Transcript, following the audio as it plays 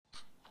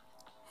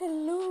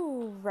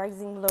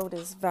Rising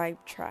Lotus Vibe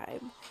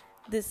Tribe.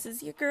 This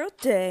is your girl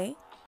Day.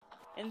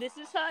 And this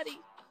is Huddy.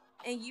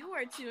 And you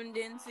are tuned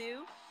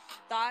into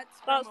Thoughts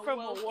from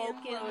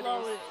Awoken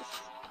Lotus.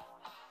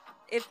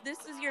 If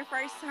this is your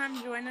first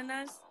time joining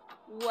us,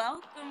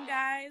 welcome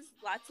guys.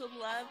 Lots of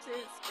love to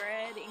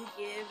spread and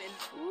give. And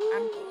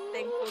I'm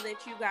thankful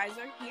that you guys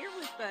are here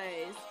with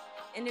us.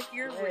 And if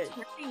you're a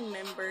returning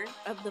member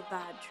of the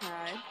Vibe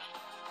Tribe,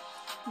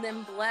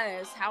 then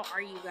bless. How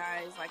are you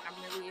guys? I'm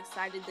really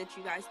excited that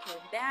you guys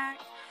came back.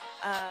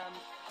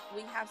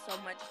 We have so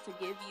much to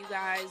give you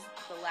guys.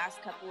 The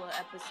last couple of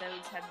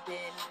episodes have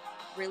been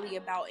really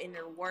about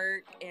inner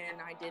work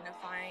and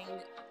identifying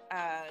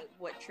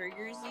what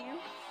triggers you.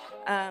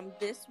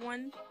 This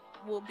one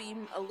will be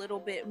a little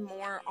bit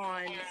more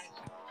on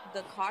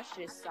the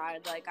cautious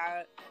side.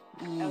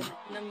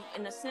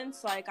 In a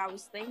sense, I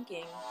was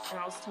thinking, and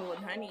I was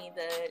telling Honey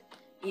that,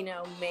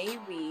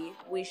 maybe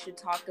we should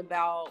talk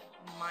about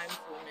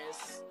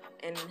mindfulness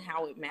and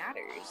how it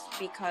matters,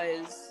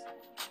 because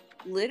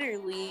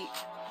literally,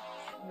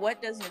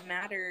 what does it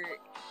matter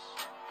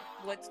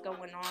what's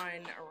going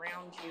on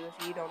around you if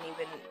you don't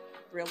even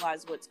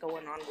realize what's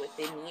going on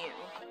within you?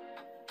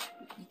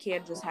 You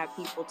can't just have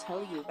people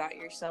tell you about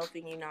yourself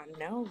and you not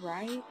know,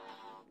 right?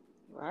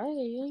 Right,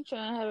 you ain't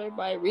trying to have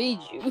everybody read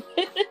you.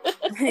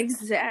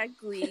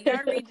 Exactly. You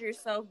gotta read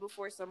yourself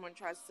before someone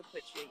tries to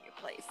put you in your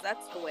place.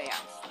 That's the way I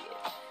see it.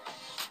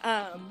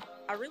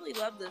 I really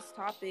love this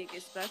topic,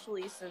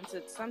 especially since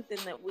it's something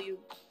that we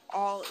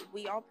all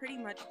pretty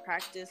much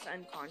practice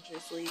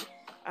unconsciously. Did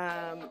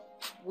I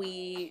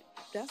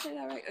say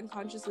that right?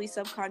 Unconsciously,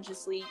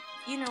 subconsciously.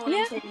 You know what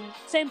I'm saying?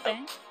 Same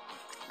thing.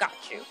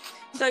 Got you.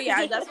 So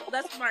yeah,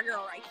 that's my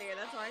girl right there.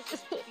 That's why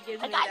she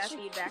gives me that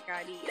feedback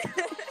I need.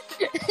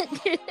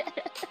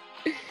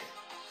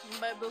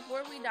 But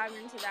before we dive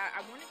into that,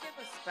 I want to give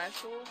a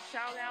special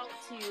shout out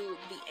to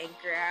the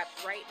Anchor app.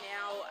 Right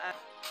now,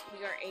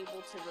 we are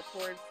able to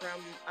record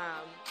from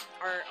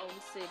our own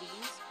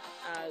cities.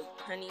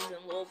 Honey's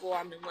in Louisville,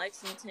 I'm in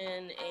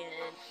Lexington,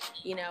 and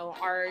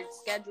our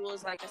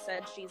schedules, like I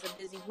said, she's a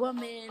busy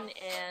woman,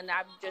 and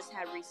I've just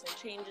had recent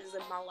changes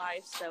in my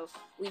life, so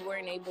we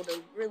weren't able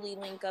to really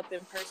link up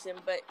in person,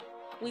 but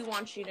we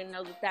want you to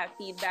know that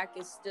feedback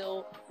is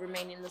still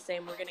remaining the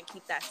same. We're going to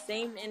keep that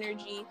same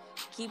energy,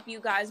 keep you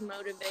guys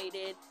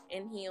motivated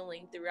and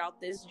healing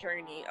throughout this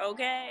journey,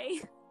 okay?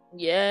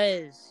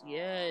 Yes.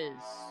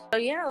 So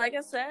yeah, like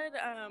I said,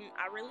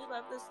 I really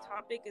love this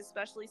topic,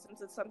 especially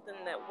since it's something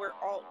that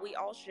we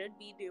all should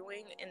be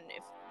doing, and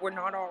if we're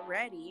not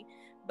already,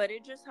 but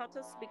it just helps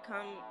us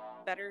become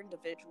better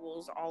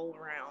individuals all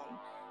around.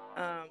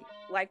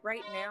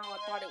 Right now, I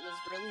thought it was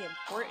really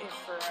important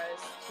for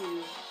us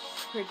to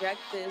project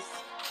this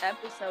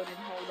episode and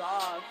hold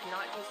off,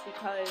 not just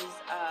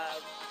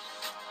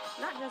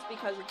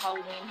because of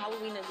Halloween.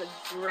 Halloween is a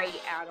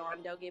great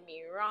add-on, don't get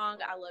me wrong.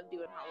 I love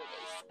doing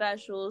holiday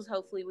specials.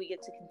 Hopefully we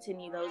get to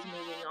continue those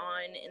moving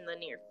on in the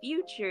near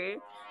future.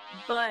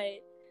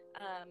 But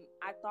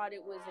I thought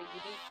it was a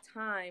unique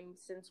time,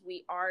 since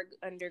we are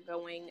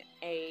undergoing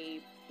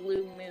a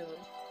blue moon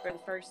for the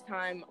first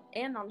time,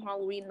 and on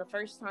Halloween, the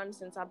first time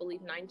since, I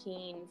believe,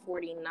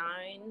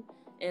 1949.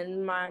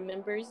 And my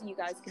members, you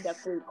guys can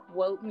definitely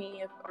quote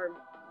me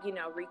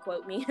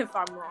requote me if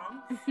I'm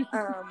wrong.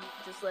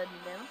 Just let me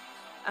know.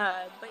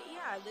 But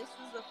yeah, this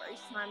was the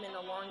first time in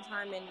a long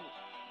time, and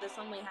this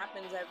only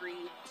happens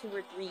every 2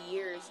 or 3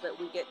 years that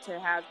we get to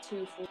have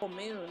 2 full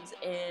moons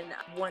in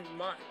 1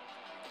 month.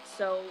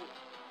 So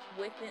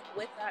with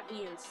that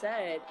being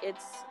said,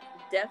 it's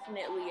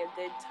definitely a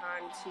good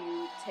time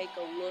to take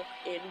a look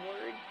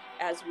inward,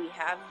 as we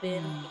have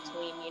been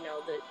between,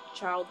 the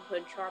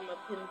childhood trauma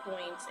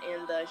pinpoints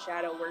and the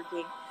shadow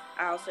working.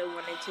 I also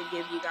wanted to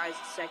give you guys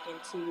a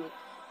second to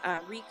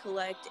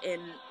recollect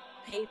and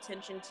pay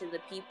attention to the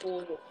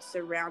people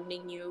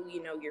surrounding you,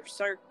 your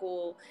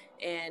circle,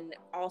 and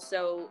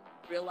also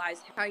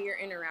realize how your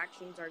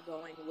interactions are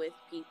going with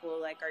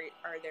people.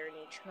 Are there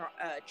any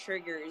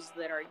triggers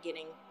that are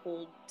getting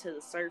pulled to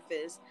the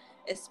surface,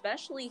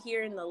 especially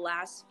here in the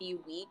last few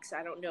weeks?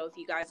 I don't know if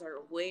you guys are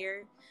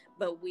aware,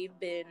 but we've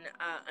been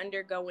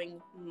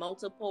undergoing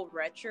multiple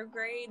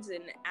retrogrades,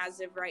 and as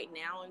of right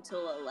now,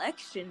 until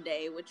election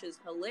day, which is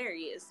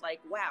hilarious.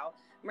 Wow,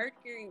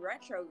 Mercury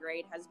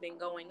retrograde has been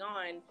going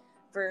on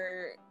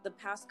for the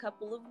past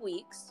couple of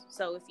weeks.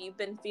 So if you've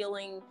been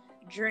feeling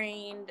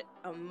drained,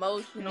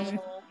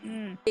 emotional,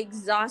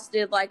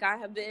 exhausted like I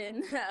have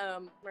been,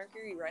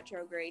 Mercury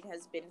retrograde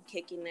has been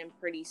kicking in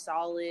pretty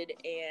solid,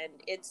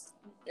 and it's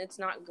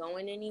not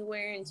going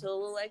anywhere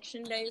until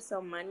election day,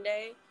 so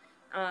Monday.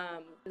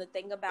 The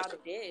thing about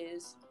it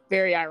is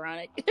very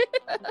ironic.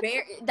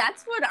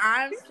 That's what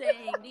I'm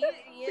saying.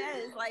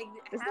 Yes,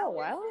 is that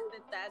wild?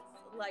 That's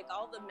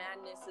all the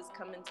madness is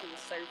coming to the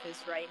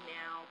surface right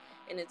now,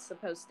 and it's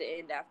supposed to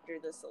end after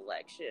this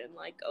election.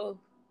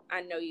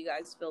 I know you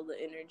guys feel the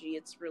energy.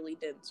 It's really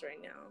dense right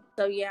now.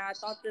 So yeah, I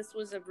thought this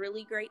was a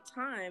really great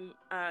time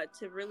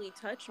to really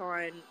touch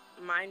on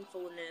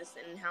mindfulness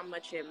and how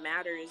much it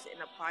matters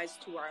and applies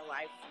to our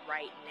life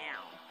right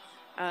now.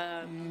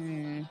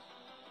 Mm.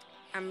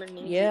 I'm gonna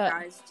need you Yeah.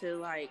 guys to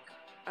like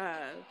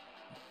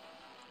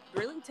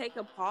really take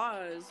a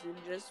pause and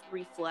just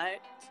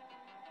reflect,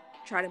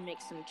 try to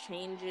make some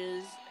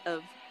changes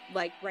of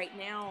like right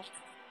now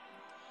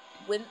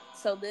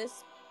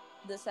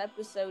this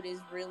episode is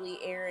really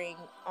airing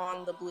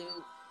on the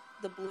blue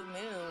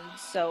moon,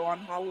 so on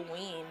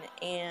Halloween,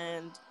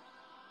 and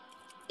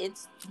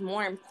it's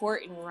more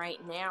important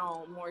right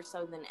now, more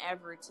so than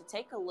ever, to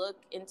take a look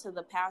into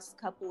the past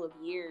couple of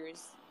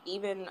years,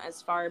 even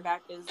as far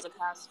back as the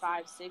past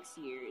 5-6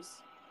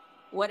 years.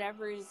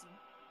 Whatever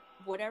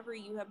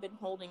you have been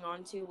holding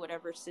on to,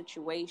 whatever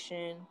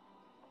situation,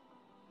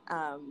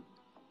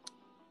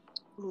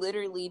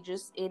 literally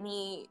just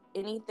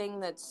anything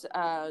that's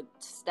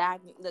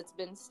that's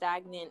been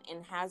stagnant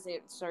and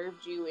hasn't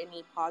served you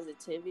any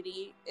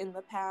positivity in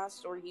the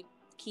past, or you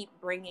keep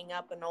bringing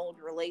up an old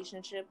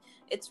relationship,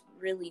 it's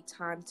really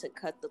time to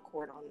cut the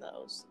cord on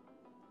those.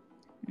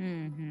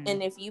 Mm-hmm.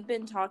 And if you've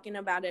been talking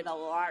about it a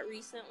lot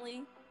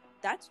recently,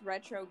 that's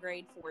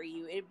retrograde for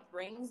you. It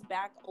brings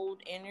back old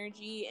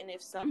energy, and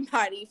if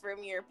somebody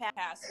from your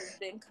past has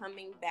been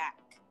coming back,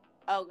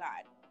 oh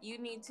God, you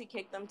need to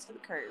kick them to the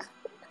curb,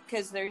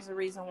 because there's a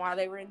reason why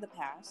they were in the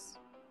past.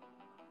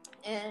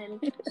 And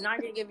I'm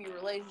not going to give you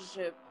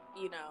relationship,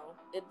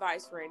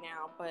 advice right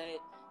now, but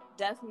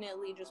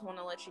definitely just want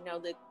to let you know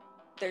that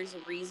there's a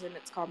reason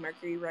it's called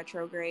Mercury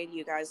retrograde.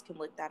 You guys can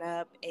look that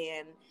up,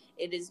 and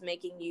it is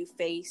making you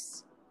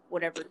face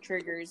whatever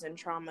triggers and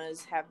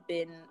traumas have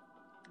been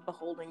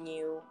beholding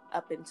you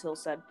up until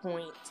said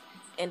point.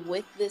 And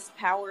with this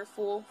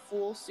powerful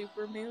full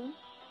supermoon,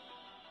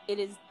 it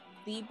is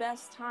the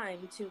best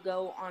time to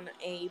go on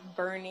a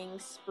burning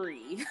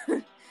spree.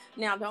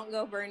 Now, don't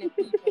go burning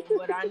people,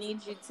 but I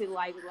need you to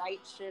light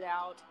shit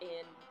out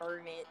and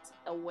burn it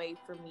away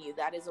from you.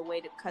 That is a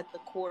way to cut the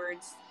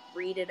cords,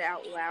 read it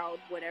out loud,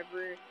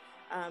 whatever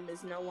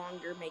is no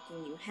longer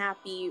making you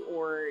happy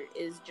or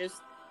is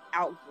just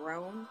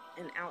outgrown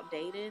and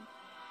outdated.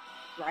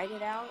 Write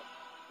it out,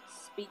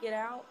 speak it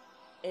out,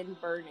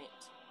 and burn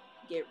it.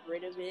 Get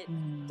rid of it,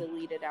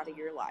 delete it out of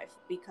your life,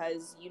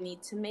 because you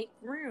need to make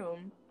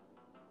room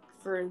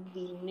for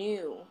the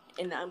new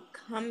and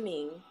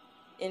upcoming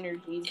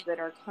energies that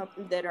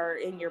are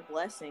in your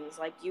blessings.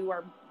 Like, you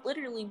are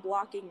literally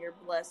blocking your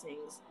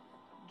blessings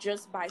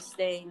just by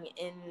staying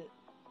in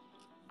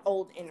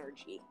old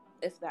energy,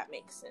 if that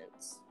makes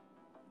sense.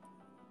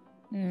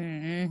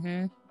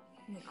 Mm-hmm.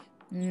 Yeah.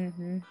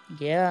 Mm-hmm.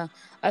 Yeah.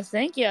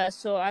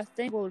 So I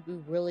think what would be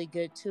really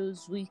good too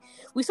is we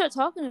start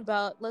talking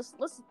about let's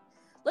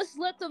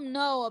let them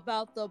know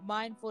about the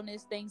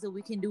mindfulness things that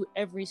we can do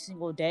every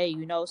single day,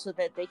 so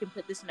that they can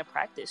put this into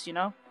practice,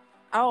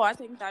 Oh, I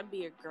think that'd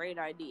be a great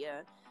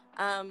idea.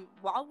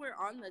 While we're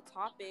on the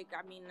topic,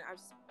 I mean,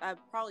 I've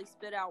probably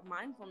spit out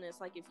mindfulness.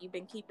 Like, if you've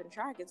been keeping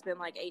track, it's been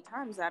like 8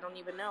 times. I don't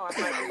even know.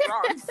 I might be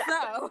wrong.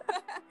 So,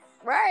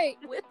 right.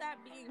 With that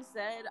being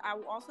said, I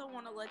also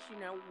want to let you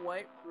know what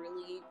it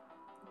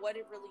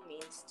really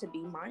means to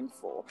be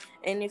mindful.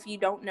 And if you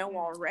don't know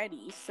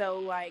already, so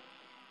like,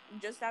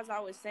 just as I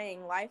was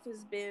saying, life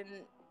has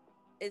been,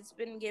 it's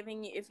been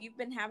giving you, if you've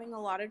been having a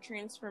lot of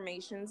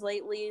transformations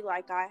lately,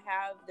 like I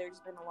have, there's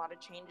been a lot of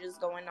changes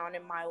going on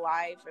in my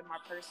life, in my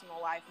personal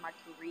life, my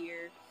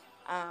career,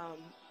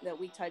 that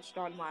we touched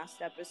on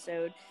last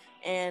episode.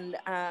 And,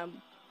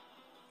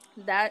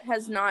 that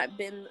has not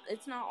been,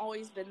 it's not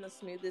always been the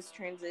smoothest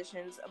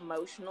transitions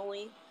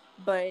emotionally,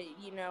 but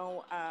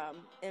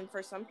and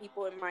for some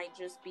people it might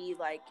just be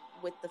like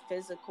with the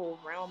physical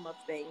realm of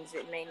things,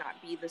 it may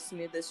not be the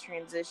smoothest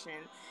transition.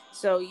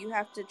 So you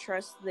have to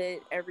trust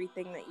that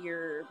everything that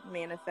you're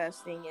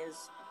manifesting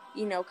is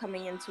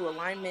coming into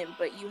alignment,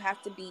 but you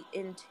have to be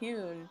in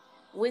tune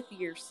with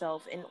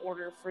yourself in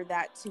order for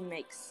that to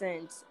make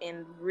sense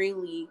and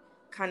really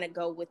kind of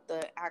go with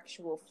the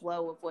actual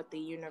flow of what the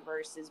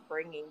universe is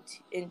bringing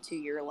into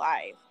your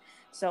life.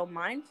 So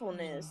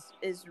mindfulness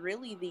is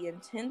really the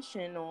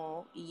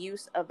intentional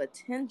use of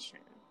attention.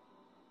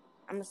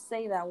 I'm going to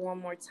say that one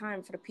more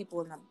time for the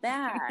people in the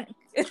back.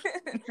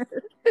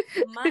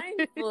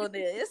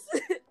 Mindfulness,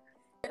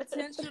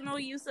 intentional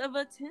use of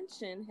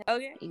attention.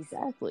 Okay.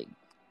 Exactly.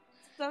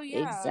 So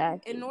yeah,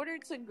 Exactly. in order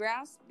to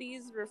grasp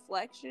these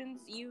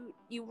reflections, you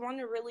want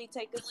to really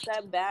take a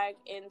step back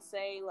and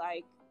say,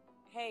 like,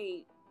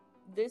 hey,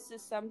 this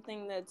is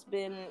something that's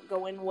been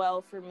going well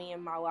for me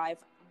in my life.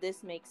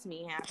 This makes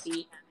me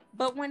happy.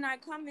 But when I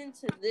come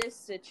into this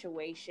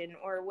situation,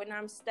 or when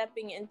I'm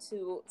stepping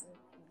into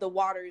the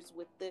waters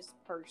with this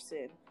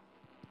person,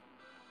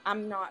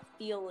 I'm not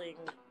feeling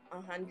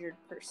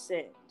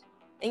 100%.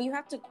 And you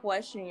have to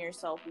question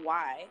yourself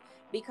why.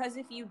 Because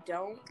if you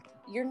don't,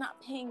 you're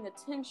not paying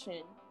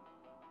attention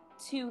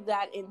to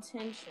that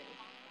intention.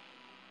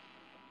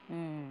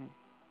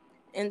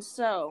 And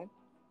so,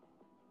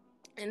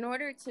 in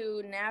order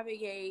to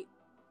navigate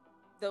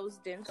those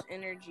dense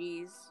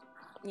energies,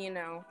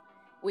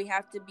 we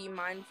have to be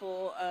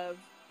mindful of,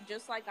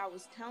 just like I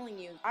was telling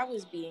you, I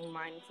was being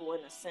mindful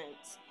in a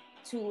sense.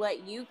 to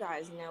let you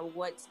guys know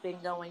what's been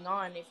going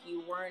on if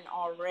you weren't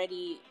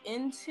already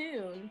in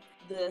tune,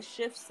 the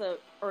shifts of,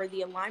 or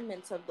the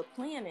alignments of the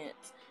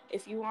planets.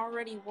 If you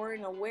already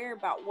weren't aware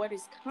about what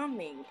is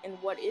coming and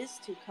what is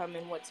to come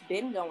and what's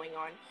been going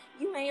on,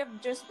 you may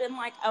have just been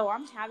like, oh,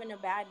 I'm having a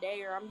bad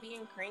day, or I'm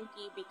being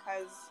cranky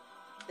because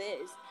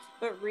this.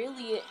 But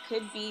really, it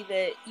could be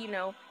that,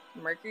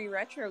 Mercury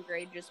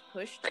retrograde just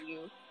pushed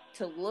you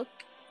to look,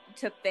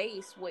 to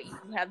face what you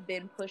have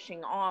been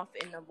pushing off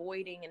and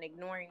avoiding and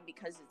ignoring,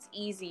 because it's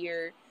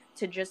easier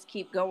to just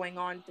keep going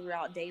on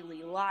throughout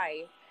daily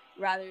life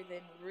rather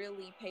than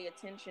really pay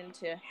attention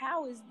to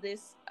how is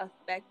this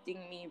affecting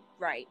me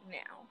right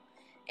now.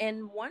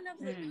 And one of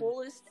the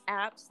coolest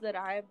apps that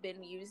I've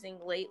been using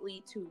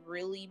lately to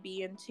really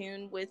be in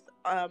tune with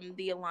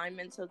the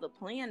alignments of the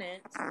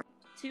planets,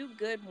 two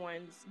good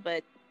ones,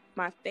 but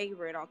my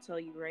favorite, I'll tell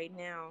you right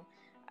now,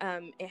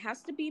 it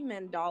has to be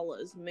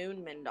mandalas,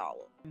 moon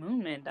mandala.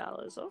 Moon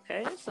mandalas.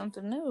 Okay, that's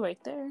something new right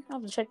there. I'll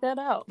have to check that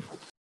out.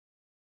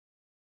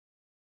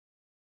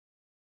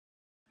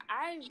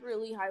 I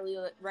really highly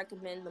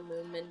recommend the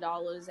Moon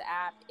Mandalas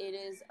app. It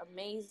is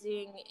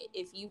amazing.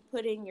 If you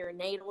put in your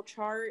natal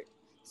chart,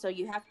 so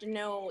you have to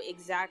know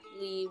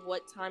exactly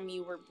what time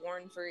you were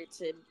born for it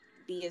to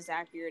be as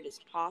accurate as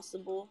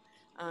possible.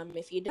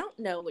 If you don't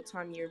know what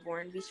time you were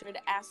born, be sure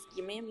to ask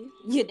your mammy,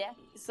 your daddy,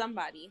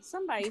 somebody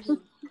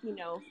who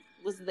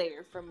was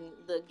there from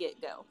the get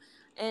go.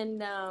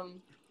 And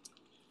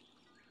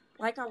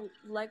like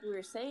we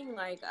were saying,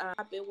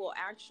 it will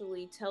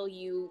actually tell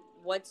you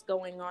what's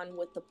going on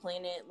with the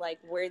planet, like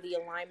where the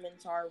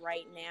alignments are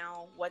right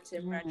now, what's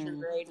in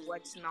retrograde,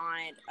 what's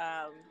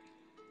not,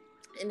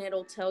 and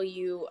it'll tell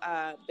you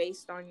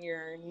based on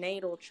your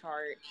natal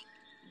chart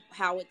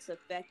how it's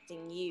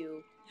affecting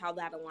you, how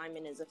that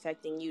alignment is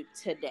affecting you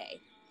today.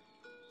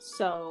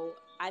 So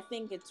I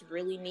think it's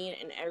really neat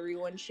and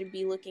everyone should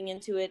be looking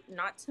into it.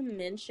 Not to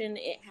mention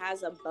it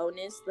has a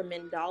bonus. The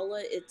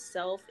mandala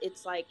itself,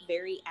 it's like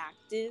very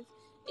active.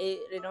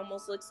 It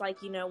almost looks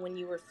like, when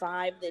you were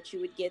 5 that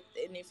you would get,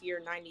 and if you're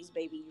a 90s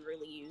baby, you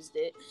really used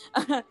it.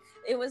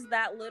 It was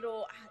that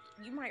little,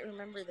 you might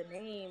remember the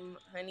name,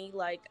 honey,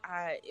 like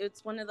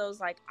it's one of those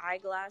like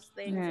eyeglass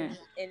things,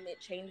 and it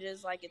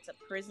changes, like it's a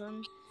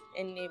prism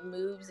and it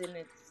moves, and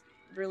it's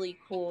really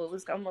cool. It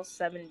was almost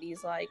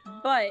 70s like,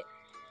 but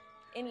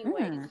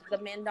anyways, the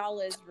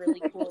mandala is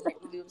really cool and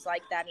it moves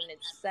like that, and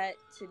it's set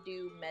to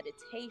do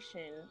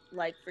meditation,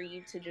 like for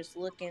you to just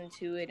look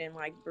into it and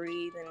like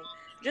breathe and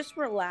just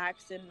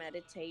relax and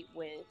meditate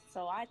with.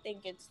 So I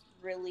think it's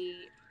really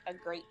a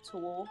great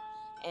tool,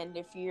 and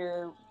if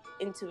you're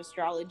into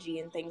astrology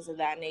and things of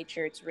that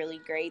nature, it's really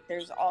great.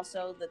 There's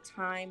also the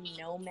Time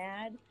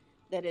Nomad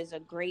that is a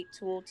great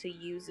tool to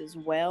use as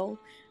well.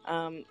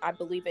 I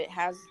believe it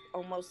has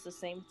almost the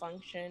same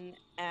function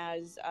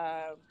as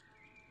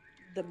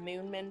the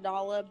moon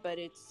mandala, but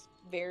it's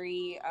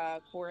very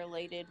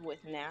correlated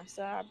with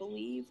NASA, I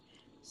believe.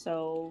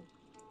 So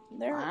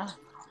there's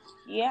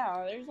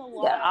a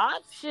lot.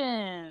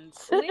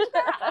 Options. We've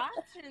got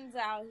options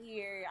out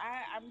here.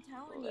 I'm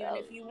telling you. And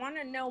if you want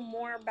to know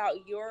more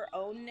about your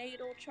own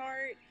natal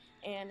chart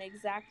and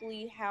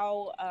how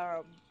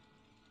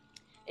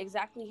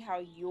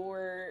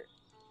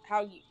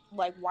you,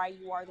 like, why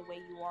you are the way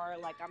you are,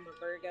 like, I'm a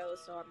Virgo,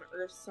 so I'm an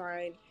earth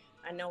sign.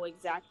 I know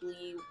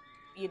exactly,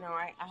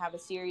 I have a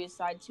serious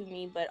side to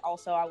me, but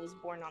also I was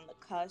born on the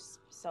cusp,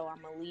 so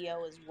I'm a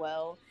Leo as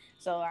well.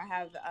 So I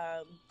have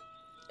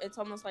it's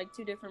almost like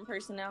two different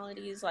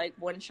personalities, like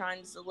one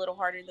shines a little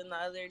harder than the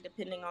other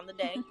depending on the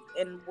day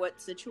and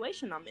what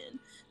situation I'm in.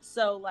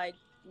 So like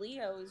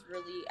Leo is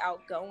really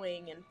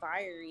outgoing and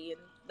fiery,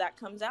 and that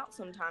comes out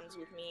sometimes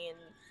with me, and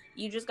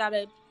you just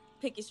gotta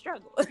pick your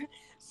struggle.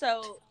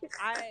 So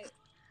I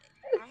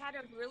had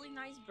a really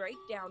nice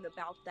breakdown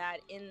about that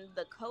in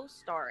the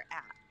CoStar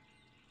app.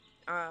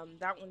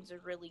 That one's a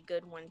really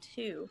good one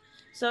too.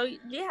 So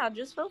yeah,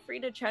 just feel free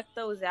to check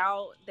those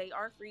out. They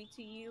are free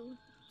to you,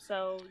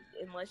 so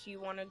unless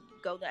you want to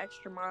go the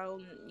extra mile,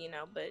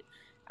 but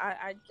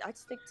I'd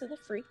stick to the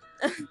free.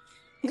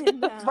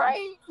 And,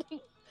 right?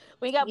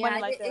 We got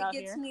money like that it out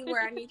gets here. me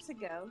where I need to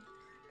go.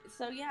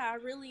 So yeah, I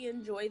really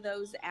enjoy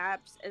those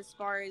apps as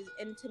far as,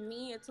 and to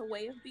me it's a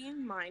way of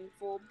being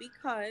mindful,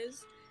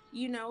 because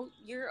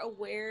you're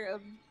aware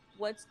of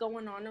what's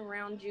going on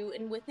around you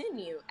and within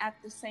you at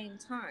the same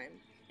time.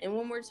 And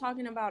when we're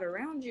talking about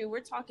around you, we're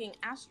talking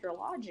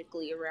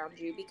astrologically around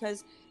you,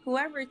 because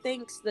whoever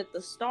thinks that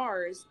the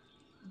stars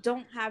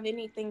don't have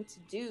anything to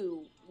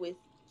do with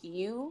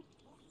you,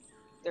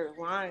 they're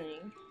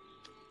lying.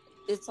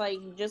 It's like,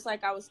 just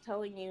like I was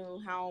telling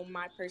you how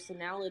my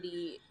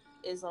personality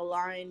is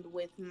aligned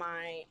with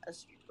my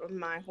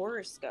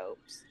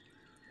horoscopes.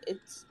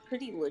 It's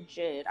pretty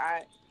legit.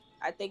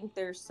 I think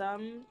there's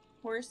some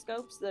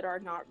horoscopes that are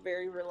not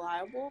very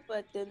reliable,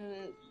 but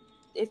then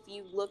if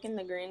you look in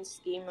the grand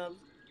scheme of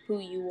who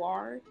you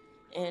are,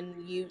 and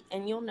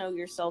you'll know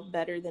yourself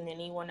better than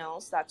anyone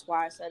else. That's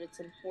why I said it's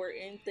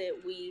important that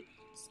we,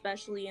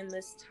 especially in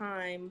this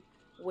time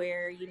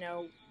where, you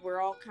know,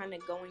 we're all kind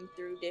of going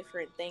through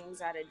different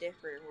things at a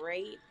different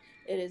rate.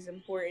 It is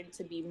important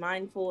to be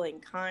mindful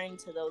and kind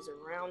to those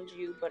around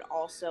you, but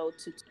also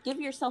to give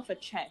yourself a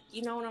check.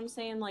 You know what I'm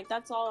saying? Like,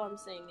 that's all I'm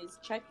saying is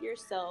check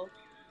yourself,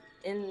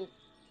 and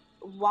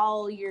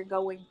while you're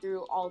going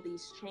through all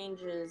these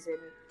changes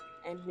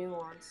and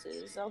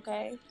nuances,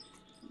 okay?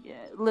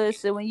 Yeah,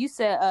 listen, when you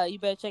said you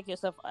better check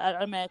yourself,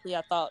 automatically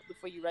I thought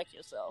before you wreck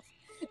yourself.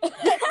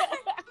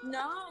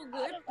 No,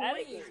 good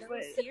Automatically, point. No,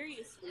 but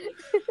seriously.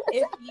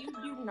 If you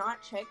do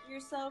not check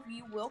yourself,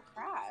 you will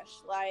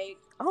crash. Like,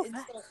 oh, it's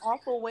an facts.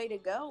 awful way to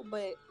go,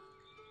 but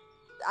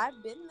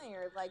I've been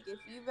there. Like, if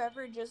you've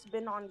ever just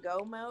been on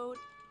go mode,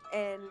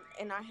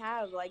 and I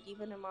have, like,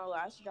 even in my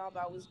last job,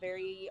 I was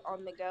very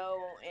on the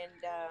go,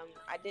 and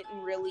I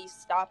didn't really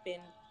stop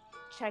and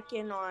check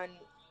in on,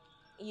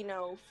 you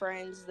know,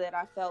 friends that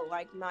I felt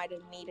like might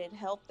have needed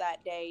help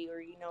that day,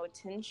 or, you know,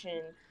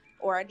 attention,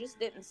 or I just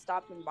didn't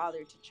stop and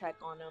bother to check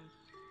on them.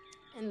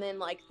 And then,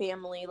 like,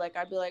 family, like,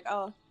 I'd be like,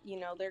 oh, you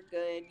know, they're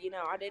good. You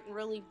know, I didn't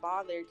really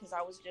bother because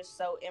I was just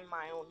so in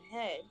my own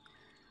head.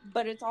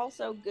 But it's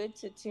also good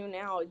to tune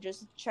out.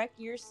 Just check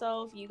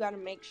yourself. You got to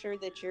make sure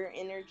that your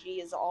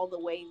energy is all the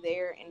way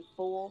there and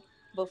full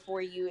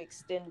before you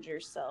extend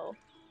yourself.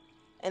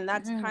 And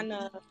that's Mm, kind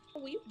of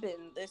we've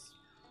been this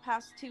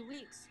past 2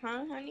 weeks,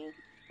 huh, honey?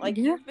 Like,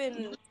 yeah. you've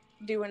been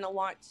doing a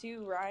lot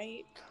too,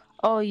 right?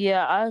 Oh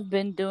yeah, I've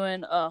been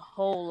doing a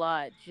whole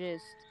lot.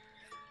 Just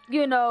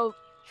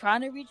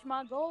trying to reach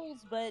my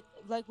goals, but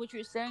like what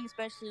you're saying,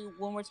 especially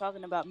when we're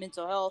talking about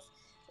mental health,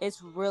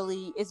 it's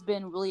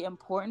been really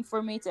important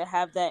for me to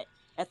have that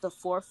at the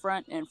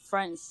forefront and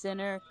front and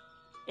center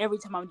every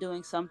time I'm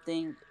doing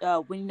something.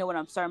 When when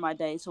I'm starting my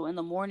day, so in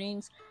the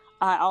mornings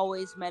I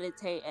always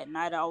meditate, at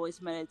night I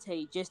always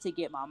meditate, just to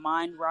get my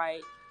mind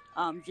right,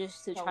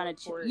 just to So try to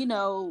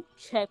important.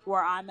 check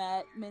where I'm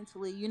at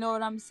mentally, you know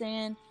what I'm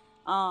saying,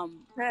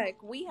 um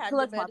Heck, we had to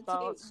collect my meditate,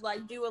 thoughts.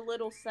 like, do a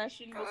little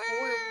session before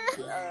we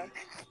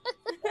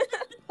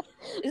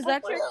is For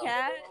that your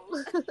cat?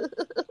 real.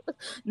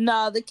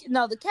 No, the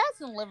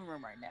cat's in the living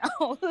room right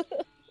now.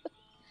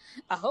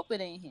 I hope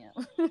it ain't him.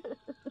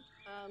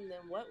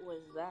 Then what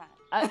was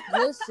that?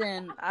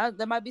 Listen,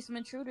 there might be some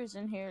intruders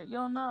in here. You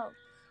don't know.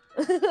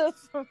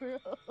 For real.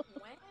 Well,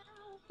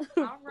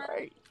 all right.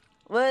 Right.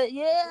 But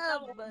You yeah,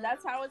 know, but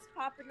that's how it's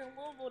popping in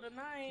Louisville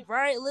tonight.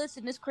 right,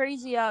 listen, it's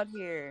crazy out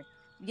here.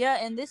 Yeah,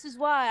 and this is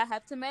why I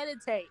have to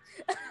meditate.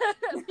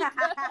 Because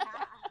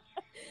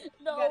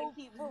You gotta no,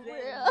 keep for real.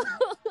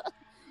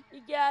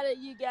 zen.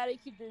 You gotta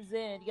keep the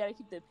zen. You gotta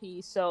keep the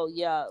peace. So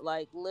yeah,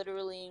 like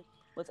literally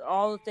with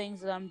all the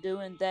things that I'm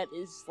doing, that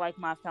is like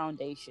my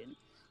foundation.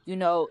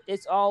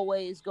 It's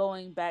always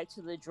going back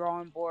to the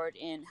drawing board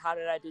and how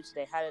did I do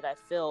today? How did I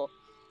feel?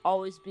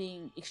 Always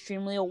being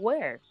extremely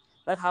aware.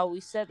 Like how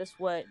we said, that's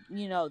what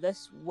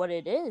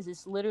it is.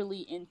 It's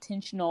literally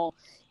intentional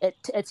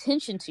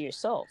attention to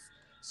yourself.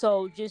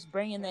 So just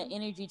bringing that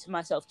energy to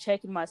myself,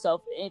 checking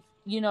myself, if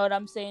you know what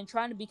I'm saying,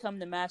 trying to become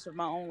the master of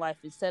my own life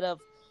instead of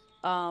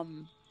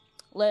um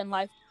letting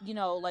life,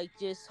 like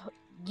just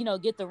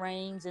get the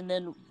reins and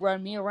then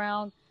run me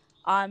around.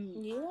 I'm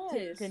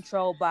taking Yes.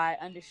 control by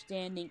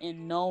understanding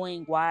and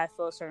knowing why I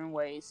feel certain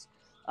ways.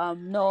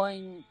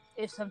 Knowing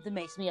if something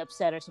makes me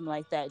upset or something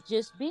like that.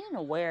 Just being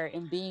aware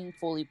and being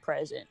fully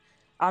present.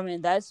 I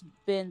mean, that's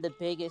been the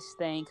biggest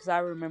thing because I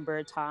remember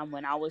a time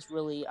when I was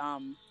really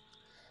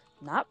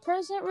not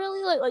present,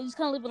 really, like just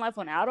kind of living life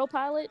on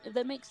autopilot, if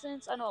that makes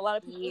sense. I know a lot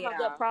of people have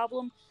that Yeah.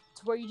 problem,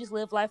 to where you just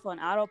live life on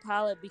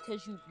autopilot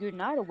because you're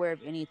not aware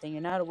of anything.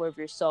 You're not aware of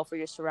yourself or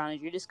your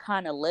surroundings. You're just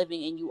kind of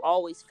living, and you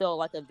always feel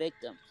like a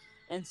victim.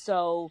 And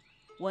so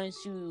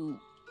once you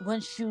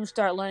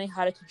start learning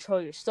how to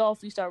control yourself,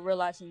 you start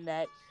realizing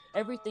that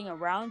everything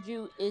around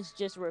you is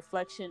just a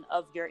reflection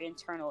of your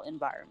internal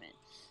environment.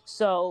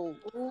 So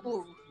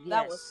Ooh,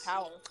 that was yes.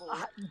 powerful.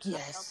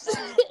 Yes.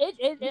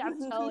 Okay. I'm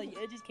telling you,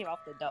 it just came off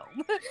the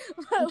dome.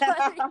 But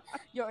like,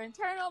 your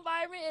internal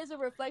environment is a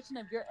reflection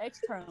of your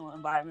external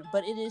environment.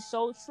 But it is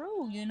so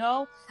true. I feel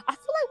like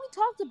we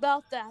talked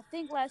about that, I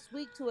think, last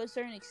week to a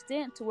certain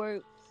extent, to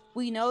where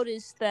we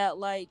noticed that,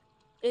 like,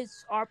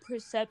 it's our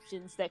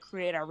perceptions that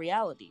create our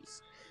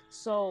realities.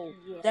 So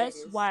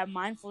that's Yes. why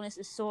mindfulness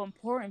is so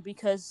important,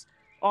 because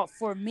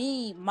for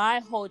me, my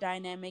whole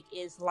dynamic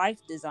is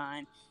life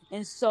design.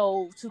 And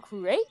so to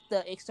create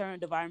the external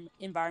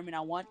environment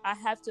I want, I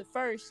have to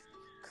first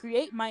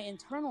create my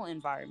internal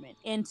environment.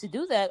 And to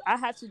do that, I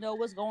have to know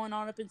what's going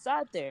on up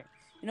inside there.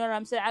 You know what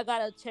I'm saying? I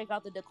gotta check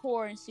out the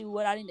decor and see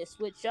what I need to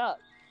switch up.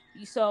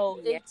 So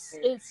Yes.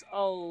 it's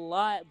a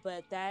lot,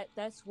 but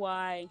that's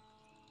why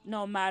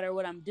no matter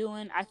what I'm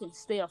doing, I can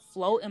stay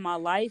afloat in my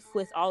life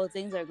with all the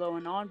things that are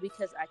going on,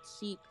 because I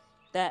keep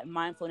that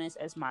mindfulness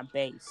as my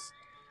base.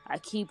 I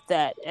keep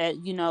that,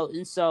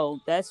 and so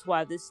that's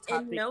why this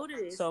And topic is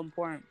notice, so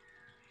important.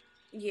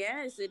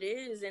 yes, it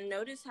is. And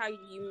notice how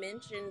you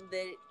mentioned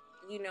that,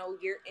 you know,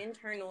 your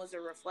internal is a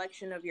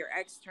reflection of your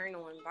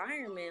external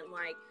environment.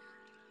 Like,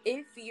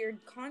 if you're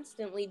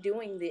constantly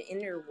doing the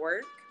inner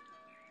work,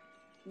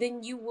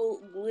 then you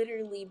will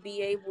literally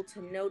be able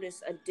to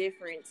notice a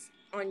difference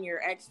on your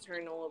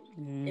external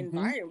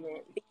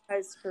environment.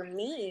 Because for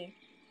me,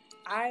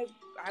 I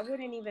I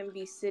wouldn't even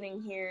be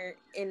sitting here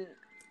in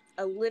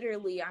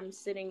literally I'm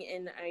sitting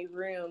in a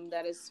room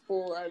that is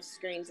full of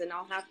screens, and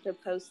I'll have to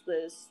post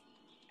this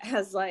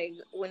as like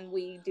when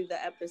we do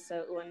the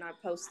episode, when I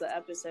post the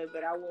episode,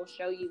 but I will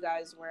show you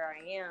guys where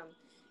I am.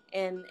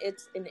 And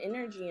it's an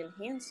energy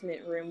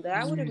enhancement room that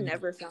I would have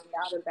never found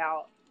out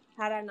about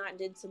had I not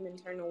did some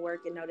internal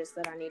work and noticed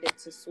that I needed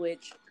to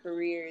switch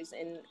careers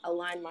and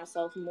align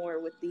myself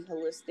more with the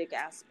holistic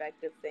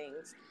aspect of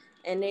things.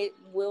 And it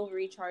will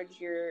recharge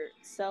your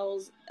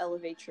cells,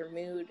 elevate your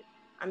mood.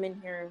 I'm in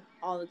here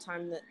all the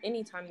time, that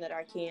anytime that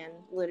I can.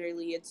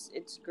 Literally,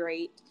 it's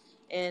great.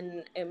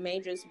 And it may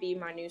just be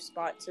my new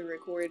spot to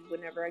record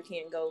whenever I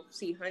can't go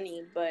see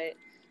Honey, but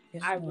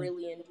I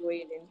really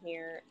enjoy it in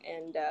here,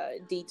 and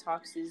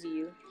detoxes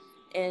you.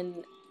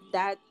 And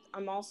that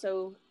I'm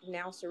also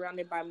now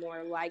surrounded by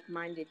more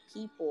like-minded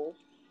people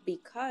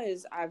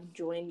because I've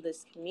joined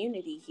this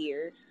community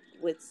here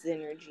with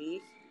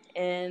Synergy.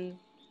 And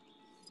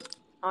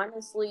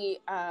honestly,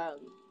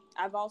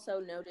 I've also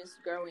noticed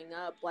growing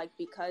up, like,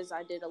 because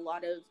I did a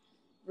lot of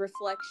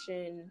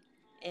reflection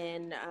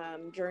and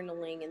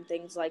journaling and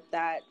things like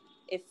that,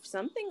 if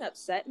something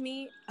upset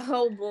me,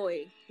 oh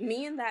boy,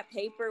 me and that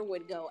paper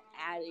would go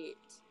at it.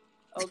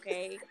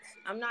 Okay.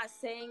 I'm not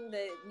saying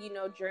that,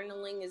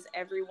 journaling is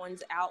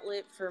everyone's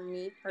outlet. For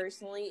me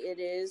personally, it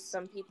is.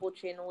 Some people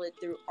channel it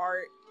through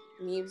art,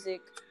 music,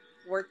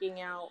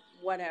 working out,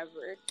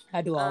 whatever.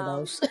 I do all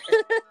those.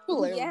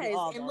 Literally do Yes,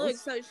 all and those. look,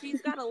 so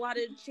she's got a lot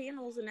of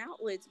channels and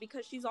outlets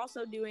because she's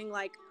also doing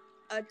like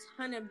a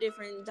ton of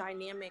different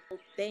dynamic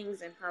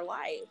things in her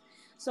life.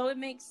 So it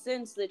makes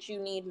sense that you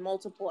need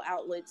multiple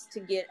outlets to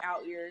get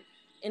out your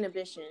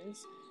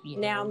inhibitions. Yes.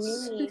 Now,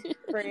 me,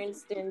 for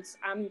instance,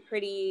 I'm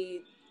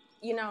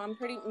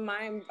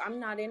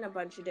not in a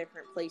bunch of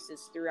different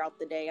places throughout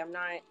the day.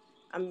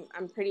 I'm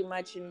pretty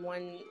much in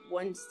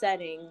one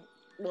setting,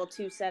 well,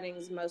 two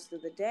settings most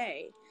of the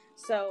day.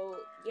 So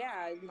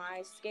yeah, my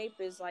escape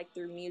is like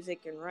through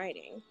music and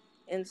writing.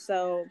 And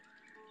so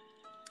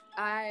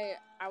I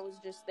was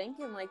just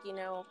thinking, like,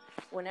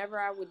 whenever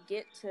I would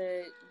get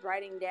to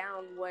writing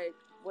down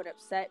what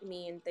upset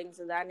me and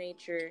things of that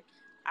nature,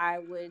 I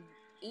would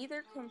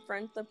either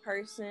confront the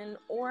person,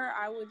 or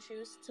I would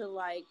choose to,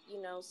 like,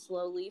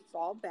 slowly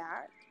fall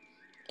back.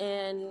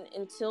 And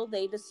until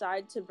they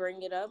decide to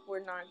bring it up, we're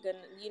not gonna,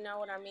 you know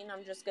what I mean?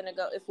 I'm just gonna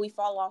go. If we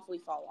fall off, we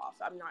fall off.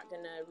 I'm not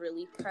gonna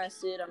really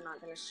press it. I'm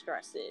not gonna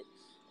stress it.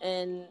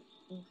 And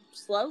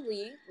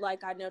slowly,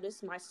 like, I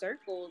noticed my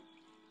circle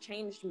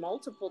changed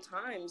multiple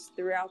times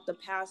throughout the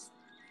past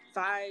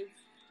 5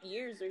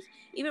 years, or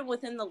even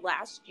within the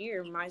last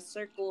year. My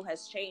circle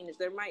has changed.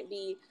 There might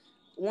be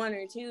one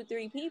or two,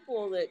 three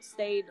people that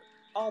stayed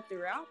all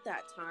throughout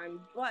that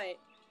time, but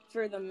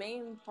for the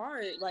main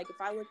part, like,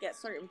 if I look at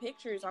certain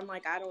pictures, I'm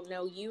like, I don't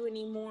know you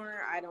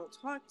anymore. I don't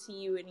talk to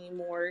you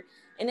anymore.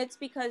 And it's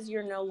because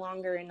you're no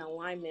longer in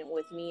alignment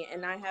with me.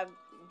 And I have,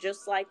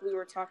 just like we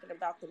were talking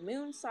about the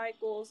moon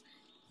cycles,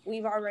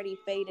 we've already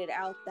faded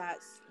out that,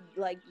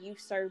 like, you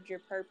served your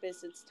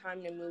purpose. It's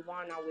time to move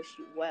on. I wish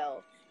you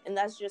well. And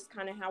that's just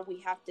kind of how we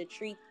have to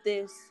treat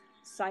this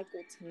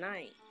cycle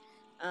tonight.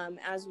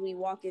 As we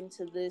walk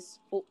into this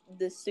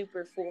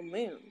super full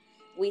moon,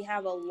 we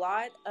have a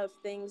lot of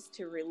things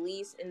to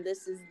release, and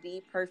this is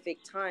the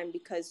perfect time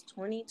because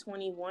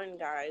 2021,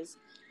 guys,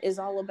 is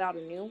all about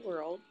a new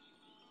world.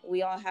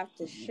 We all have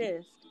to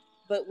shift,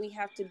 but we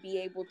have to be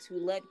able to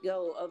let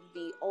go of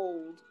the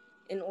old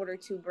in order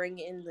to bring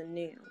in the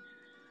new.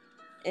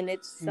 And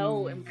it's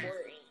so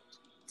important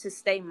to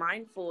stay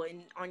mindful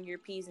and on your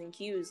P's and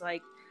Q's.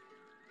 Like,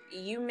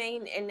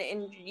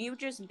 and you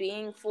just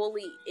being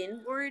fully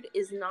inward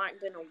is not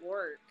gonna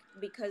work,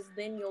 because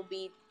then you'll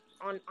be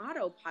on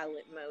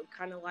autopilot mode,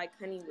 kind of like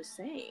Honey was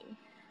saying,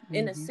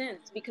 in a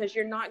sense, because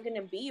you're not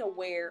gonna be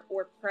aware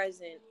or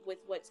present with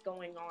what's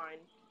going on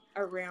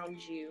around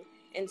you.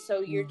 And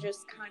so you're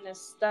just kind of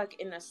stuck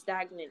in a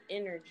stagnant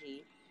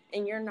energy,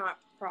 and you're not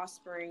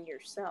prospering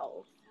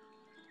yourself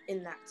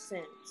in that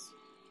sense,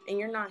 and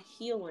you're not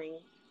healing.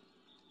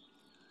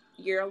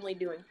 You're only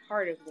doing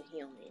part of the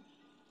healing.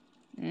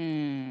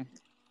 Dang,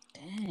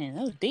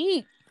 that was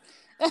deep.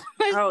 That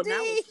was That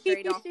was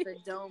straight off the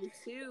dome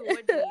too.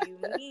 What do you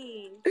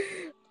mean?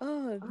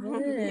 Oh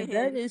man,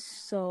 that is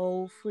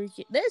so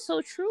freaking. That's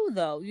so true,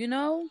 though.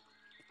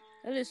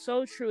 That is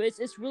so true.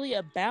 It's really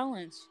a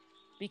balance,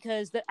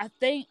 because I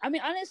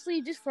mean,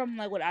 honestly, just from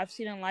like what I've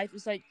seen in life,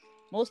 it's like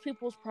most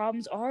people's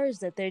problems are is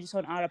that they're just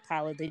on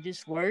autopilot. They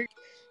just work,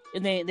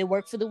 and they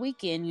work for the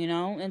weekend,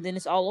 and then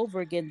it's all over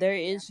again. There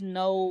is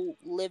no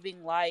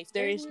living life.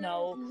 There is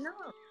no,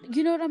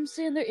 you know what I'm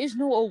saying? There is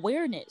no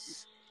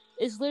awareness.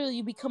 It's literally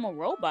you become a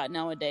robot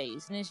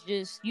nowadays, and it's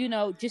just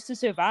just to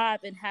survive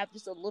and have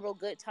just a little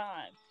good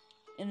time,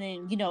 and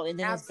then and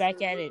then it's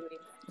back at it. Absolutely.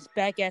 It's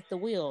back at the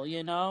wheel.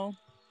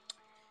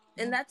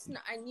 And that's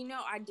not, and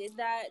I did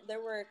that. There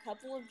were a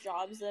couple of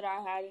jobs that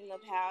I had in the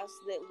past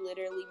that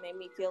literally made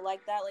me feel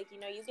like that. Like,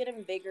 you get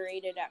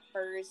invigorated at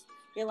first.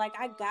 You're like,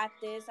 I got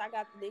this.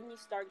 Then you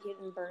start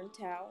getting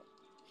burnt out.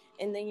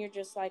 And then you're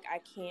just like, I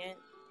can't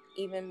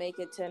even make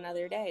it to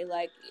another day.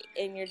 Like,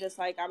 and you're just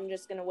like, I'm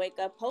just going to wake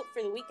up, hope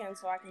for the weekend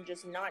so I can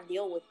just not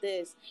deal with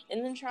this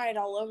and then try it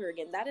all over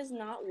again. That is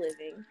not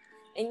living.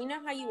 And you know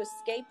how you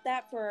escape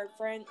that for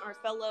our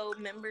fellow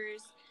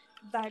members,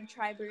 vibe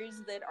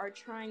tribers that are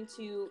trying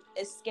to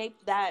escape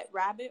that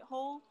rabbit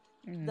hole?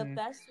 The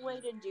best way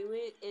to do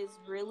it is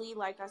really,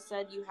 like I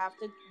said, you have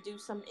to do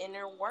some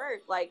inner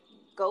work. Like,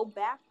 go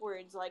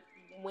backwards. Like,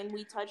 when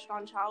we touched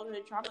on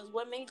childhood traumas,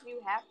 what made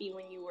you happy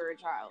when you were a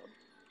child?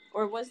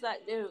 Or was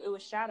that, it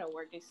was shadow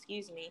work,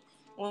 excuse me.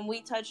 When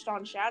we touched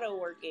on shadow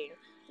working,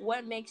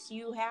 what makes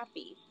you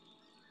happy?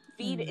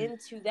 Feed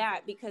into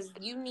that, because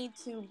you need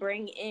to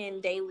bring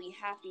in daily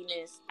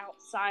happiness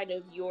outside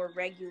of your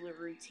regular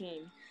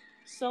routine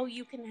so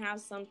you can have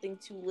something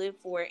to live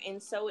for,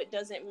 and so it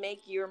doesn't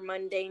make your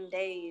mundane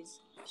days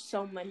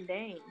so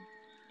mundane.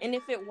 And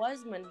if it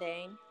was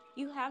mundane,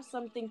 you have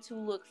something to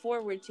look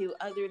forward to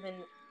other than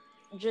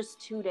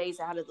just 2 days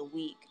out of the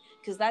week,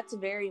 because that's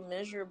very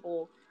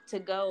miserable to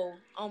go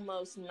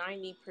almost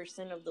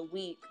 90% of the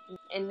week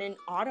and then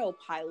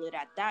autopilot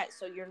at that,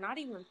 so you're not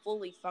even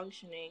fully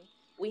functioning.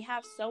 We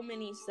have so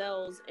many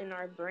cells in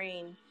our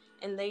brain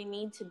and they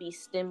need to be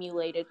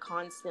stimulated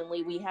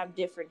constantly. We have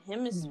different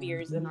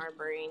hemispheres in our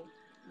brain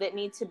that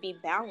need to be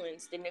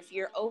balanced, and if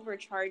you're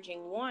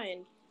overcharging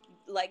one,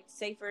 like,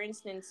 say for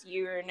instance,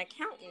 you're an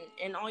accountant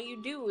and all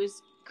you do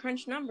is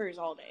crunch numbers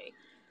all day,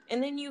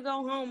 and then you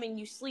go home and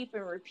you sleep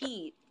and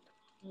repeat,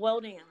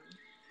 well, damn,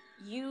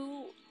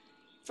 you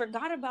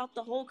forgot about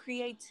the whole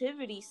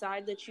creativity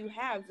side that you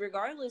have,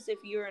 regardless if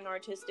you're an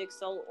artistic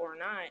soul or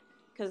not.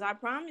 Because I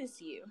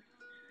promise you,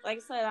 like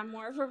I said, I'm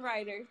more of a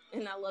writer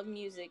and I love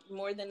music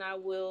more than I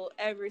will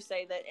ever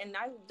say that. And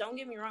don't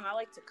get me wrong, I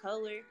like to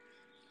color,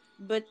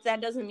 but that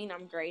doesn't mean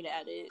I'm great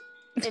at it.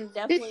 And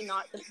definitely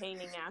not the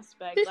painting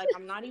aspect. Like,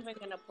 I'm not even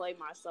going to play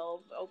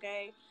myself,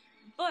 okay?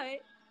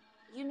 But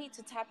you need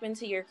to tap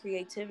into your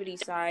creativity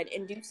side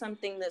and do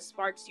something that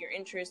sparks your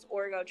interest,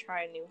 or go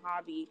try a new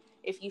hobby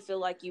if you feel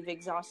like you've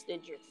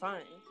exhausted your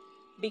fun.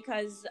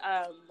 Because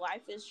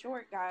life is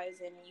short,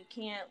 guys, and you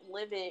can't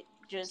live it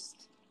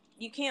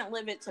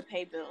to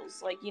pay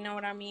bills. Like, you know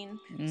what I mean?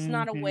 It's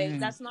not a way.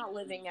 That's not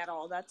living at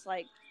all. That's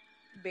like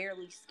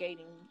barely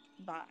skating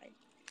by.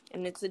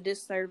 And it's a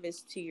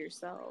disservice to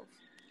yourself.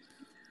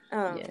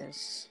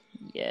 Yes.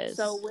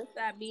 So with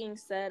that being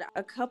said,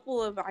 a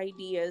couple of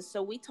ideas.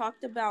 So we've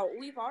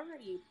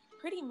already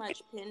pretty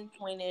much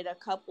pinpointed a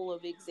couple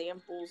of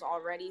examples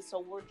already. So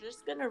we're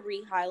just going to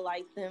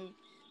re-highlight them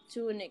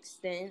to an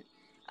extent.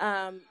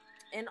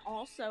 And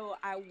also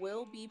I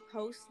will be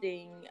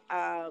posting,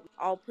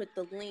 I'll put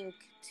the link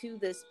to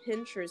this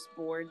Pinterest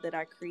board that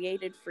I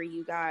created for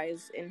you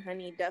guys. And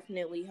Honey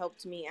definitely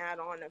helped me add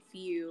on a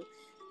few.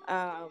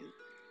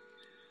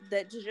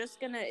 That's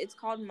just gonna, it's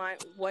called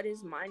what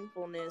is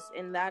mindfulness,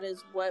 and that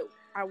is what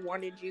I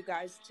wanted you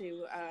guys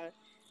to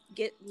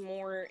get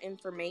more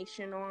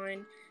information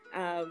on.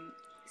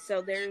 So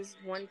there's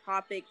one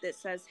topic that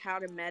says how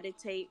to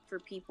meditate for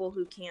people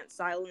who can't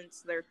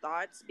silence their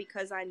thoughts,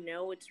 because I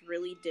know it's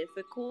really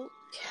difficult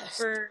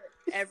for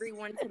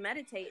everyone to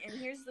meditate. And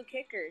here's the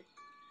kicker: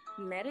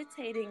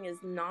 meditating is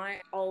not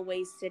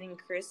always sitting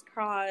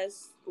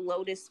crisscross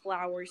lotus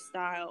flower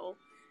style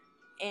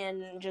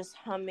and just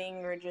humming,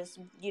 or just,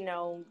 you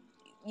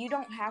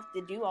don't have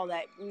to do all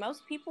that.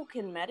 Most people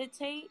can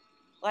meditate.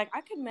 Like,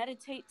 I could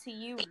meditate to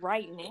you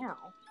right now.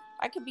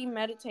 I could be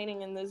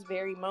meditating in this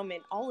very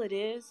moment. All it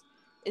is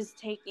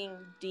taking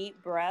deep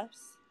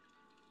breaths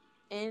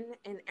in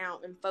and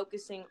out and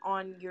focusing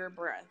on your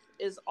breath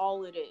is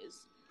all it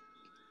is.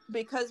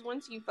 Because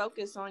once you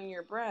focus on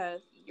your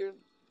breath,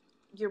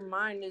 your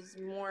mind is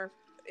more,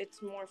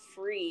 it's more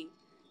free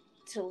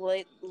to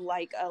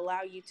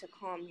allow you to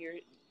calm your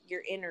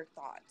inner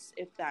thoughts,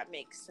 if that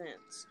makes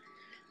sense.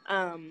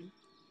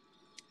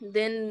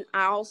 Then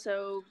I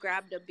also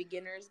grabbed a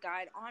beginner's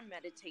guide on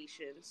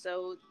meditation.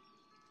 So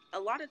a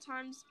lot of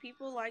times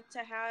people like to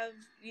have,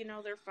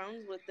 their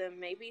phones with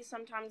them. Maybe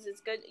sometimes it's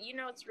good,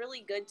 it's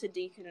really good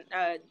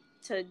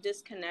to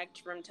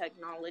disconnect from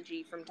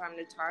technology from time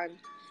to time.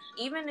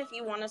 Even if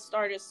you want to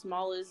start as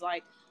small as,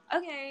 like,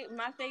 okay,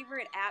 my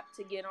favorite app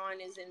to get on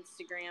is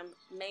Instagram.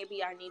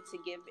 Maybe I need to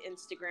give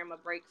Instagram a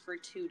break for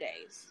 2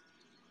 days.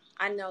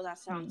 I know that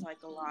sounds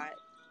like a lot.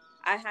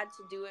 I had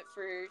to do it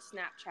for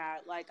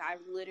Snapchat. Like, I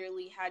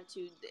literally had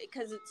to,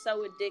 because it's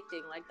so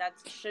addicting. Like, that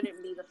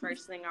shouldn't be the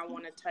first thing I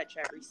want to touch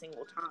every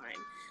single time.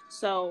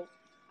 So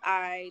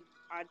I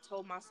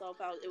told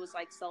myself, it was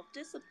like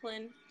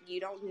self-discipline.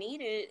 You don't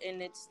need it.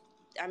 And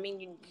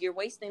you're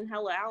wasting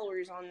hella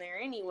hours on there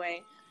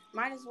anyway.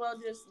 Might as well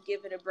just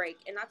give it a break.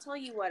 And I tell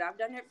you what, I've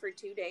done it for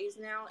 2 days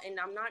now, and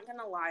I'm not going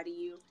to lie to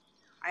you.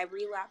 I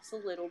relapse a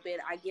little bit.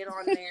 I get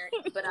on there,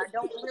 but I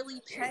don't really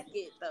check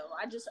it though.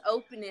 I just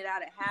open it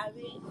out of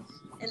habit,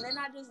 and then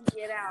I just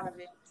get out of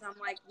it. So I'm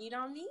like, you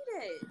don't need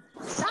it.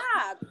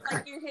 Stop.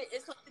 Like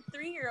it's like a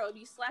 3-year-old.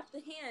 You slap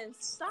the hand.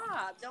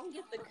 Stop. Don't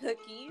get the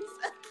cookies.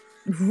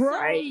 So,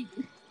 Right.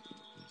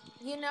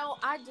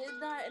 I did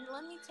that, and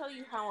let me tell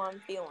you how I'm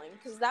feeling,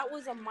 because that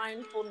was a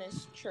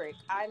mindfulness trick.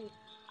 I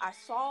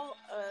saw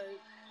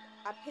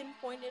I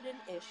pinpointed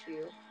an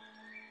issue,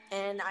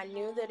 and I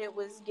knew that it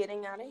was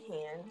getting out of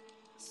hand.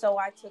 So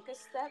I took a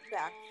step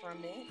back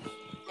from it,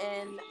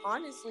 and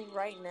honestly,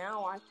 right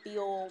now I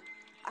feel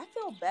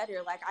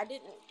better. Like, I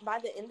didn't, by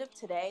the end of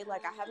today,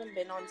 like, I haven't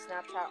been on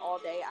Snapchat all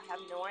day. I have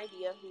no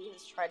idea who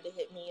has tried to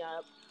hit me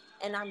up,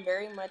 and I'm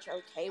very much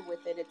okay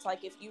with it. It's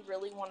like, if you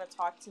really want to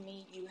talk to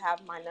me, you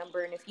have my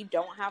number, and if you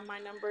don't have my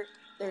number,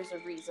 there's a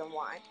reason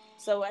why.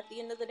 So at the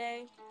end of the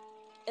day,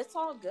 it's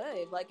all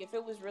good. Like, if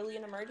it was really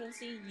an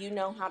emergency, you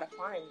know how to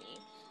find me.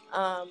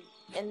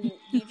 And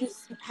you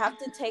just have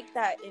to take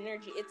that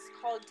energy. It's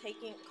called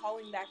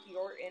calling back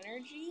your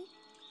energy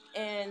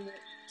and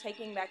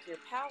taking back your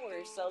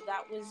power. So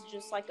that was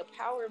just like a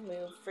power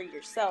move for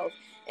yourself.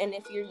 And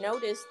if you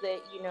notice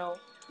that,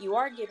 you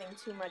are giving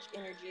too much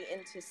energy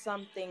into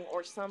something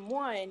or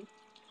someone,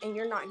 and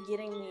you're not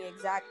getting the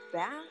exact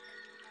back,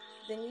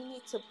 then you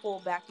need to pull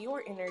back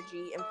your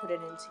energy and put it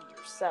into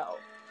yourself.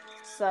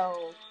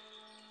 So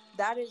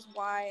that is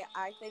why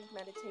I think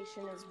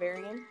meditation is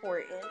very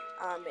important.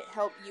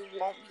 You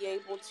won't be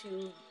able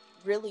to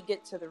really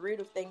get to the root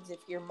of things if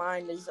your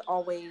mind is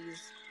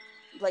always,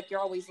 like, you're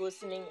always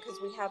listening, because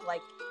we have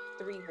like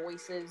 3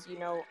 voices,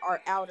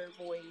 our outer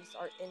voice,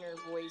 our inner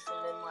voice,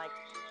 and then like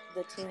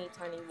the teeny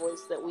tiny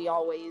voice that we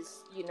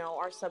always,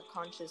 our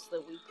subconscious,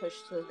 that we push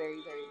to the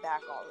very, very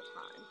back all the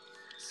time.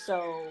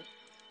 So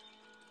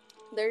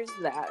there's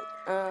that.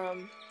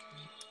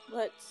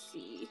 Let's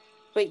see.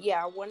 But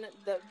yeah, one of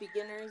the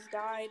beginner's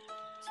guide,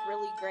 it's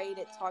really great.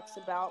 It talks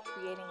about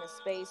creating a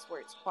space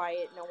where it's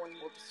quiet, no one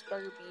will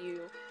disturb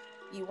you.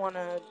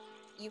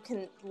 You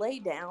can lay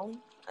down.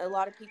 A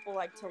lot of people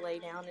like to lay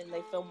down, and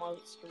they feel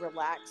most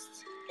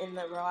relaxed in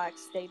the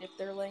relaxed state if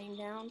they're laying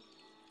down.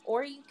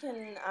 Or you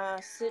can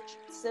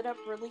sit up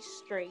really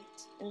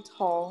straight and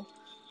tall,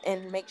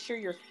 and make sure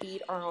your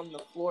feet are on the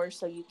floor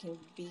so you can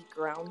be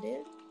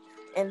grounded.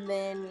 And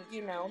then,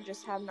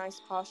 just have nice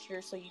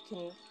posture so you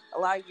can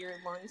allow your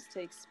lungs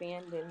to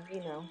expand,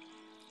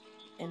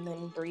 and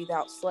then breathe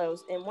out slow.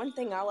 And one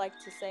thing I like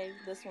to say,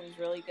 this one's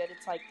really good.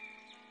 It's like,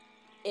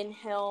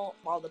 inhale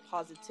all the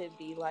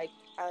positivity. Like,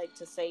 I like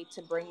to say,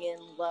 to bring in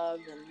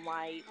love and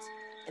light.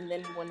 And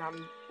then when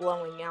I'm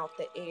blowing out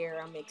the air,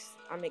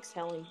 I'm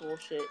exhaling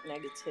bullshit,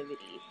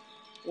 negativity.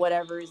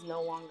 Whatever is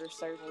no longer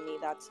serving me,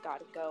 that's got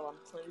to go. I'm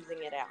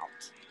cleansing it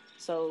out.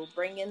 So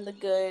bring in the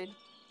good,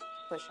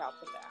 push out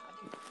the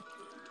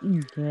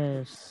bad.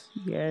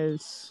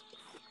 Yes.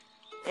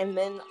 And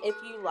then, if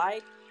you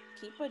like,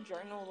 keep a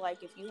journal.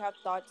 Like, if you have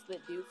thoughts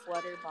that do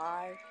flutter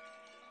by,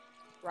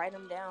 write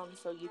them down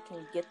so you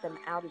can get them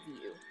out of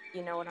you.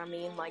 You know what I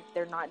mean? Like,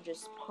 they're not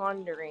just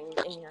pondering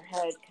in your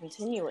head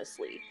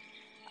continuously.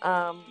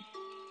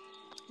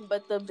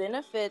 But the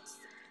benefits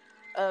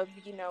of,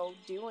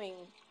 doing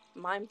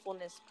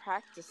mindfulness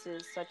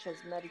practices such as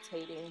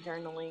meditating,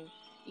 journaling,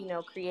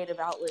 creative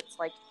outlets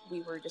like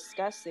we were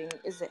discussing,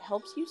 is it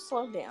helps you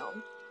slow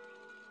down.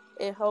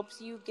 It helps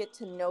you get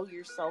to know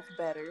yourself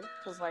better,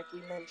 because like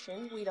we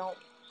mentioned, we don't,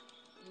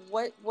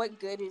 what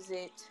good is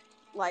it,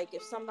 like,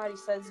 if somebody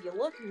says you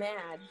look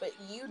mad but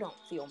you don't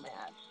feel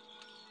mad,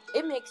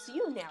 it makes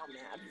you now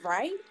mad,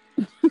 right?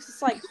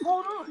 It's like,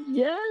 hold on.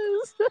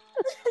 Yes.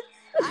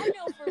 I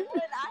know, for one,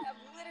 I have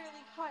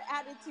literally caught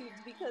attitudes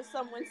because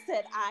someone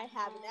said I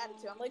have an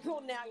attitude. I'm like,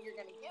 well, now you're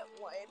gonna get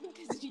one,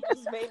 because you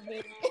just made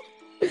me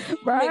made me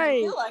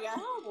Right. feel like I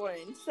have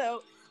one.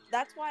 So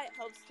that's why it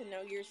helps to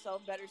know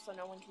yourself better, so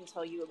no one can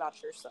tell you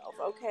about yourself,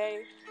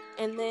 okay?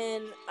 And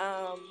then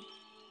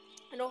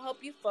it'll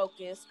help you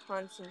focus,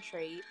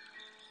 concentrate.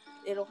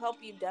 It'll help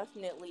you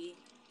definitely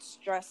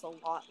stress a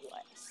lot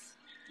less.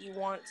 You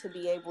want to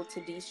be able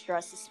to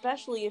de-stress,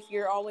 especially if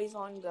you're always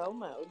on go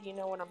mode. You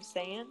know what I'm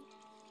saying?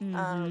 Mm-hmm.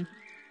 Um,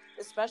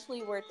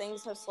 Especially where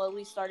things have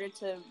slowly started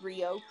to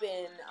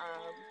reopen.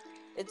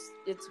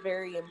 It's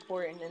very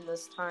important in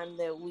this time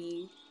that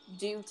we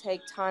do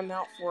take time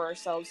out for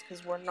ourselves,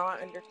 because we're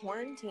not under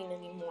quarantine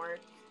anymore.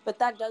 But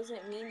that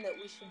doesn't mean that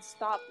we should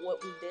stop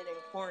what we did in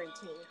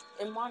quarantine.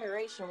 In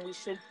moderation, we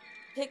should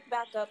pick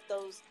back up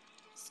those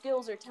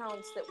skills or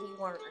talents that we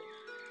learned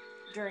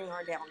during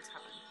our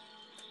downtime.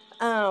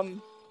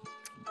 Um,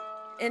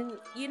 and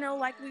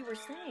like we were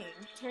saying,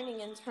 turning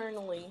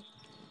internally,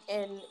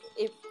 and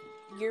if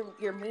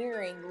you're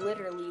mirroring,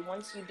 literally,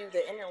 once you do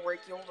the inner work,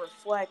 you'll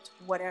reflect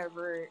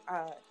whatever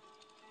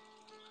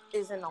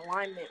is in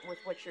alignment with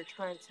what you're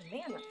trying to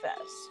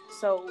manifest.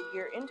 So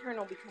your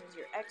internal becomes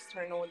your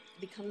external, it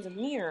becomes a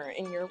mirror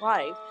in your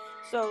life.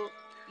 So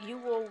you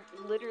will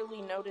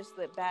literally notice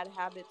that bad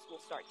habits will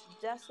start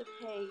to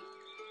dissipate,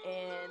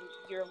 and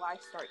your life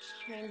starts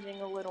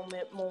changing a little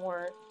bit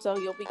more. So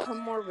you'll become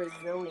more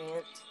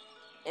resilient,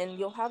 and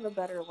you'll have a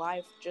better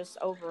life just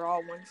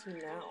overall once you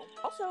know.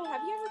 Also,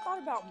 have you ever thought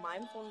about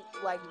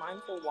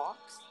mindful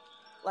walks,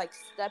 like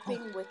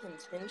stepping with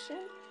intention?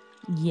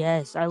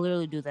 Yes, I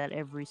literally do that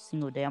every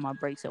single day on my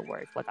breaks at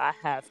work. Like I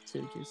have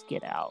to just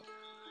get out.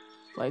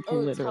 Like Oh,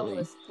 tell literally.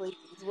 us, please.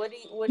 What do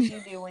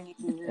you do when you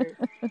do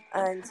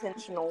your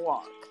intentional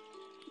walk?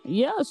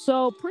 Yeah,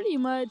 so pretty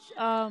much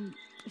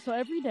so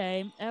every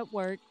day at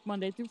work,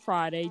 Monday through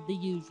Friday, the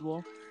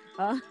usual.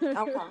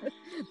 Okay.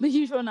 The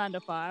usual 9 to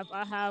 5.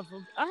 I have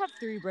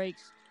 3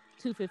 breaks,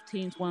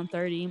 2:15s,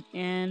 1:30,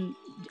 and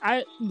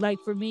I like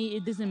for me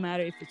it doesn't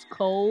matter if it's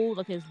cold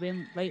like it's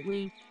been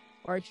lately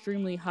or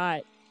extremely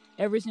hot.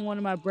 Every single one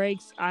of my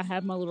breaks, I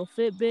have my little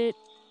Fitbit.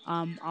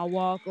 I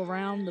walk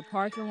around the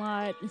parking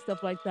lot and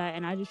stuff like that,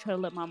 and I just try to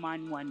let my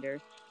mind wander.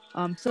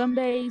 Some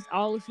days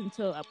I'll listen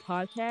to a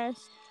podcast.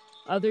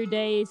 Other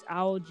days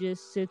I'll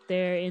just sit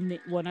there and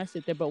well not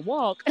sit there but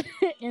walk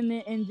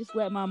and just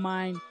let my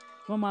mind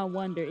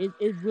wander.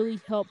 It really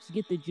helps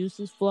get the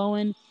juices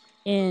flowing,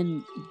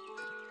 and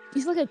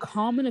it's like a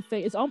calming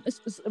effect.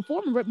 It's a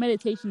form of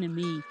meditation to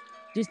me,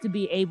 just to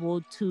be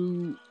able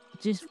to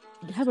just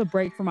have a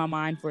break from my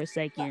mind for a To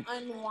second.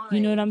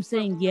 You know what unwind I'm from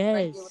saying? your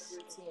regular Yes.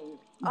 routine.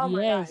 Oh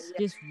my God, Yes, yeah.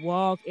 just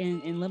walk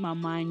and let my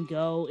mind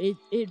go.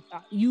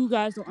 You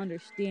guys don't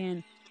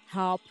understand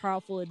how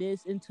powerful it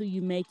is until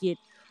you make it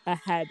a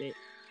habit.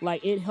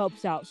 Like it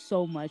helps out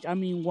so much. I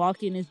mean,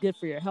 walking is good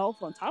for your health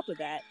on top of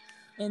that.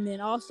 And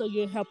then also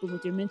you're helping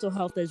with your mental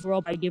health as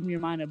well by giving your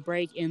mind a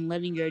break and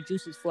letting your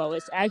juices flow.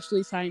 It's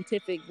actually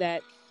scientific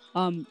that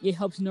it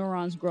helps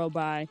neurons grow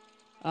by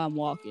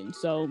walking.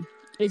 So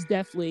I it can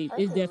definitely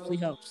really.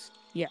 helps.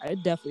 Yeah,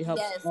 it definitely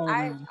helps Yes, all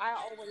I around. I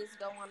always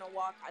go on a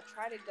walk. I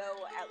try to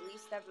go at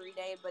least every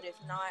day, but if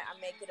not, I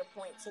make it a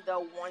point to go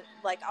one.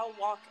 Like I'll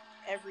walk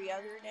every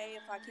other day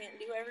if I can't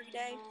do every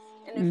day,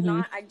 and if Mhm.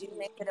 not, I do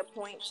make it a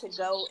point to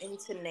go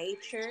into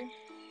nature,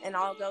 and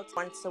I'll go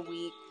once a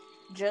week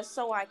just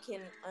so I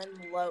can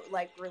unload,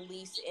 like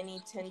release any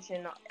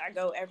tension. I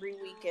go every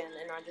weekend,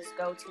 and I just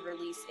go to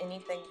release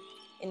anything,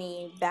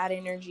 any bad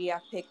energy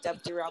I've picked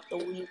up throughout the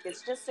week.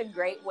 It's just a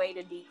great way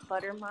to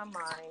declutter my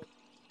mind,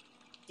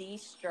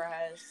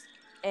 de-stress,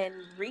 and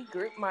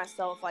regroup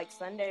myself. Like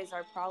Sundays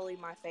are probably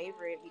my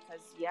favorite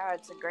because yeah,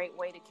 it's a great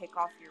way to kick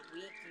off your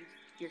week.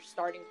 You're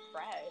starting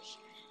fresh.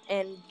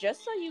 And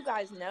just so you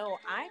guys know,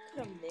 I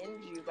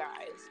commend you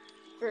guys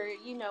for,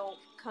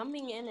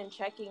 coming in and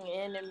checking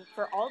in, and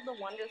for all the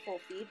wonderful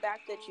feedback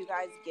that you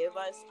guys give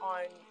us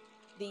on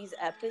these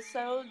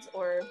episodes,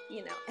 or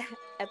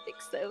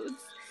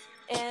episodes.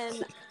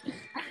 And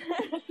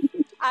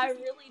I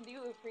really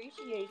do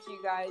appreciate you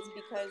guys,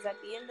 because at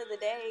the end of the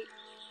day,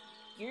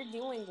 you're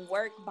doing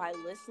work by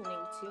listening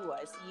to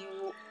us.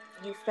 You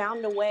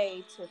found a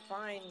way to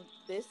find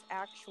this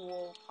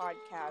actual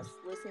podcast,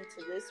 listen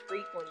to this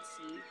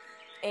frequency,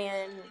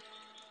 and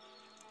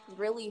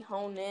really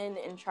hone in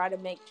and try to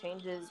make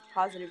changes,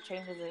 positive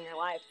changes in your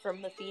life.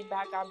 From the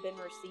feedback I've been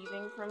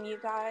receiving from you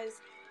guys,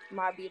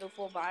 my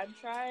beautiful vibe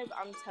tribe,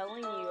 I'm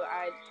telling you,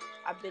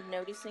 I've been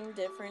noticing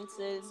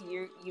differences.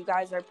 You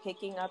guys are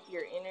picking up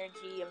your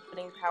energy and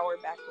putting power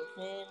back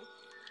within.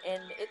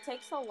 And it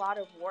takes a lot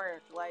of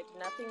work. Like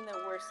nothing that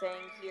we're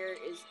saying here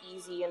is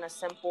easy and a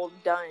simple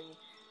done.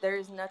 There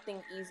is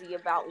nothing easy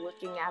about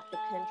looking at the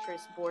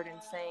Pinterest board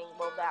and saying,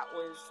 well, that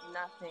was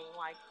nothing.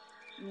 Like,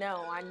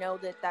 no, I know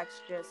that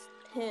that's just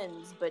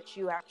pins, but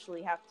you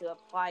actually have to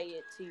apply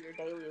it to your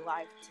daily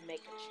life to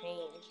make a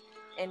change.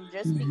 And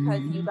just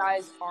because you Mhm.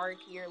 guys are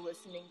here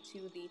listening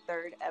to the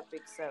third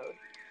episode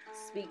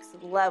speaks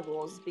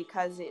levels,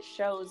 because it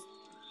shows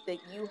that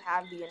you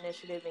have the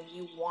initiative and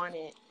you want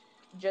it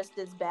just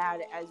as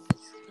bad as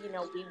we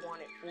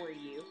want it for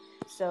you.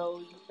 So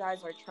you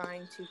guys are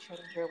trying to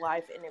change your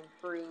life and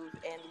improve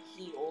and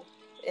heal,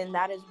 and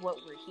that is what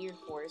we're here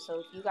for. So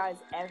if you guys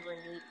ever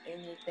need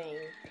anything,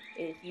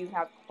 if you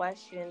have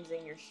questions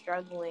and you're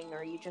struggling,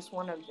 or you just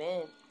want to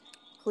vent,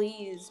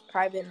 please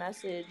private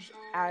message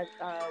at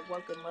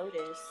Woken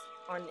Lotus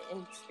on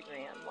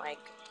Instagram. Like,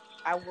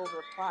 I will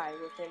reply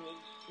within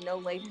no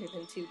later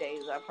than 2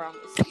 days, I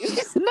promise you.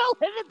 No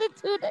later than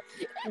 2 days.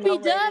 It'll No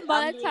be later. done by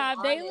I'm that being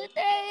time, Daily. honest,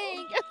 though.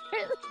 Dang.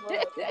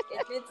 Look,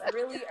 if it's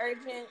really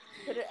urgent,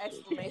 put an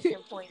exclamation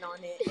point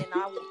on it, and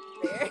I will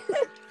be there.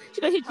 She's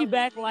gonna hit I you will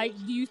back be like,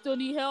 with do you still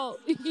need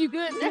help? You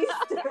good you. now? Do you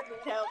still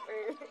need help?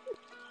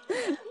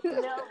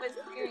 No, but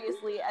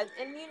seriously,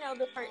 and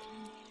the first,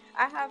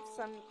 I have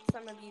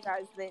some of you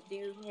guys that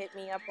do hit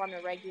me up on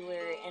a regular,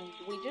 and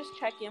we just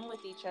check in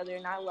with each other,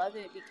 and I love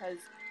it because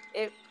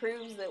it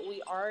proves that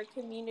we are a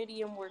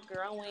community and we're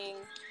growing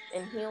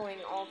and healing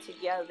all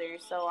together.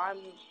 So I'm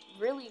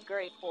really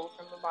grateful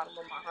from the bottom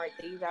of my heart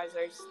that you guys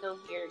are still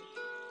here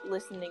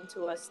listening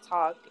to us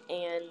talk,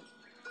 and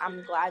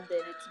I'm glad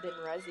that it's been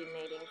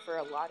resonating for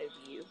a lot of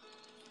you.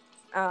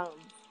 Um,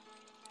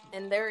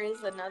 and there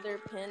is another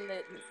pin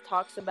that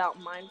talks about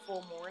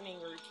mindful morning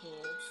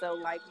routine. So,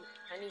 like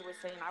Honey was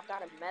saying, I've got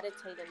to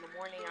meditate in the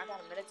morning. I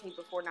got to meditate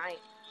before night.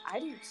 I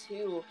do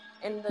too.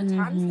 And the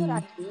times that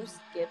I Mm-hmm. do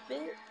skip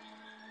it,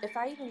 if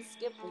I even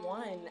skip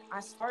one, I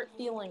start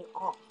feeling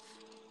off.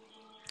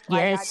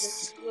 Like, I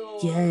just Yes. feel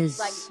like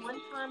Yes.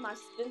 one time I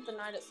spent the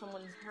night at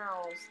someone's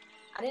house.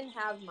 I didn't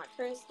have my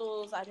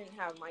crystals. I didn't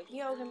have my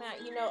yoga mat.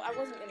 I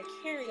wasn't going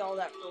to carry all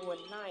that for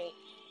one night.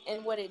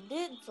 And what it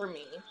did for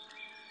me,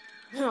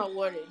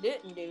 what it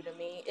didn't do to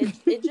me,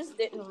 it just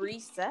didn't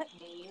reset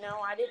me.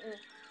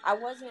 I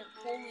wasn't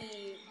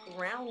fully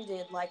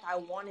grounded like I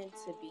wanted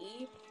to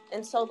be.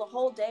 And so the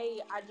whole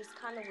day I just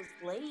kind of was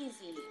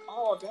lazy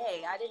all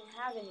day. I didn't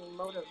have any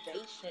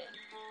motivation.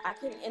 I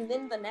couldn't. And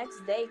then the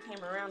next day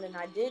came around and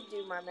I did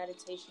do my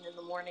meditation in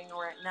the morning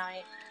or at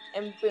night,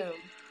 and boom,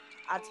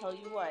 I tell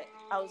you what,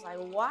 I was like,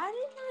 why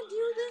didn't I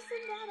do this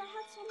and that? I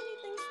had so many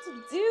things to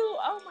do.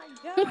 Oh my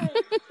God.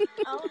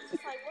 I was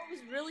just like, what was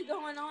really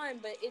going on?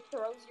 But it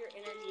throws your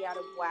energy out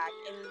of whack.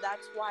 And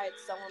that's why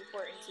it's so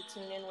important to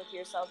tune in with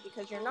yourself,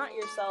 because you're not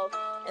yourself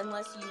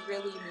unless you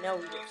really know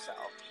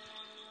yourself.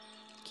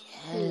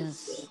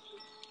 Yes.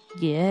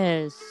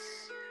 Yes.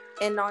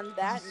 And on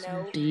that So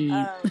note, deep.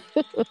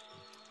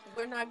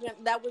 we're not gonna.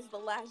 That was the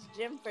last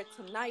gym for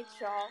tonight,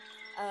 y'all.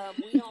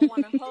 We don't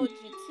want to hold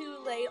you too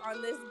late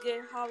on this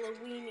good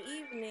Halloween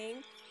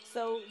evening.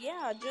 So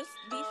yeah, just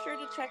be sure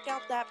to check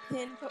out that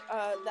pin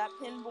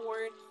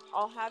board.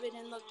 I'll have it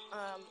in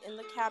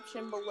the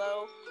caption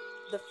below.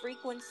 The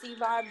frequency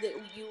vibe that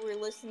you were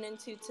listening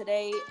to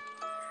today,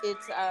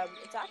 it's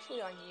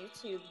actually on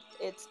YouTube.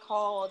 It's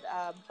called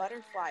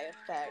Butterfly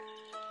Effect.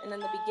 And in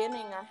the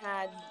beginning, I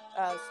had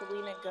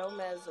Selena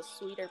Gomez, A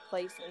Sweeter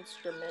Place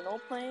instrumental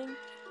playing,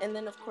 and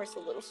then of course a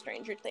little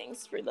Stranger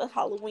Things for the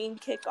Halloween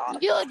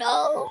kickoff. You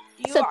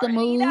Set the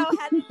already know, mood.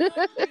 had to do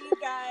it for you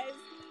guys.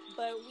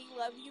 But we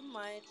love you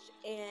much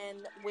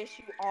and wish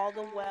you all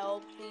the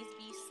well. Please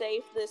be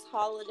safe this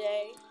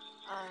holiday.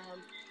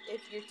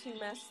 If you're too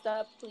messed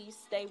up, please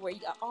stay where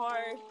you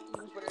are.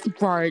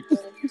 Right.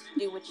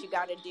 Do what you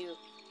got to do.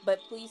 But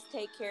please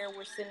take care.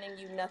 We're sending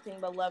you nothing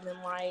but love and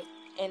light.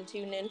 And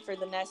tune in for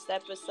the next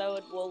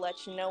episode. We'll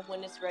let you know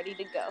when it's ready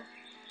to go.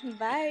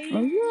 Bye.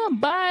 Oh, yeah.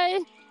 Bye.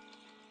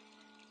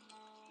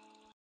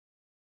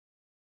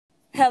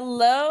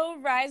 Hello,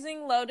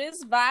 Rising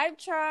Lotus Vibe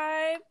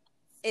Tribe.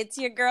 It's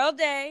your girl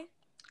Day.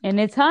 And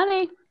it's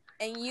Honey.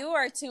 And you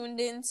are tuned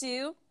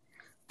into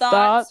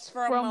Thoughts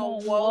from from a a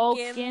Woken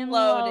Woken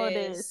Lotus.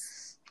 Lotus.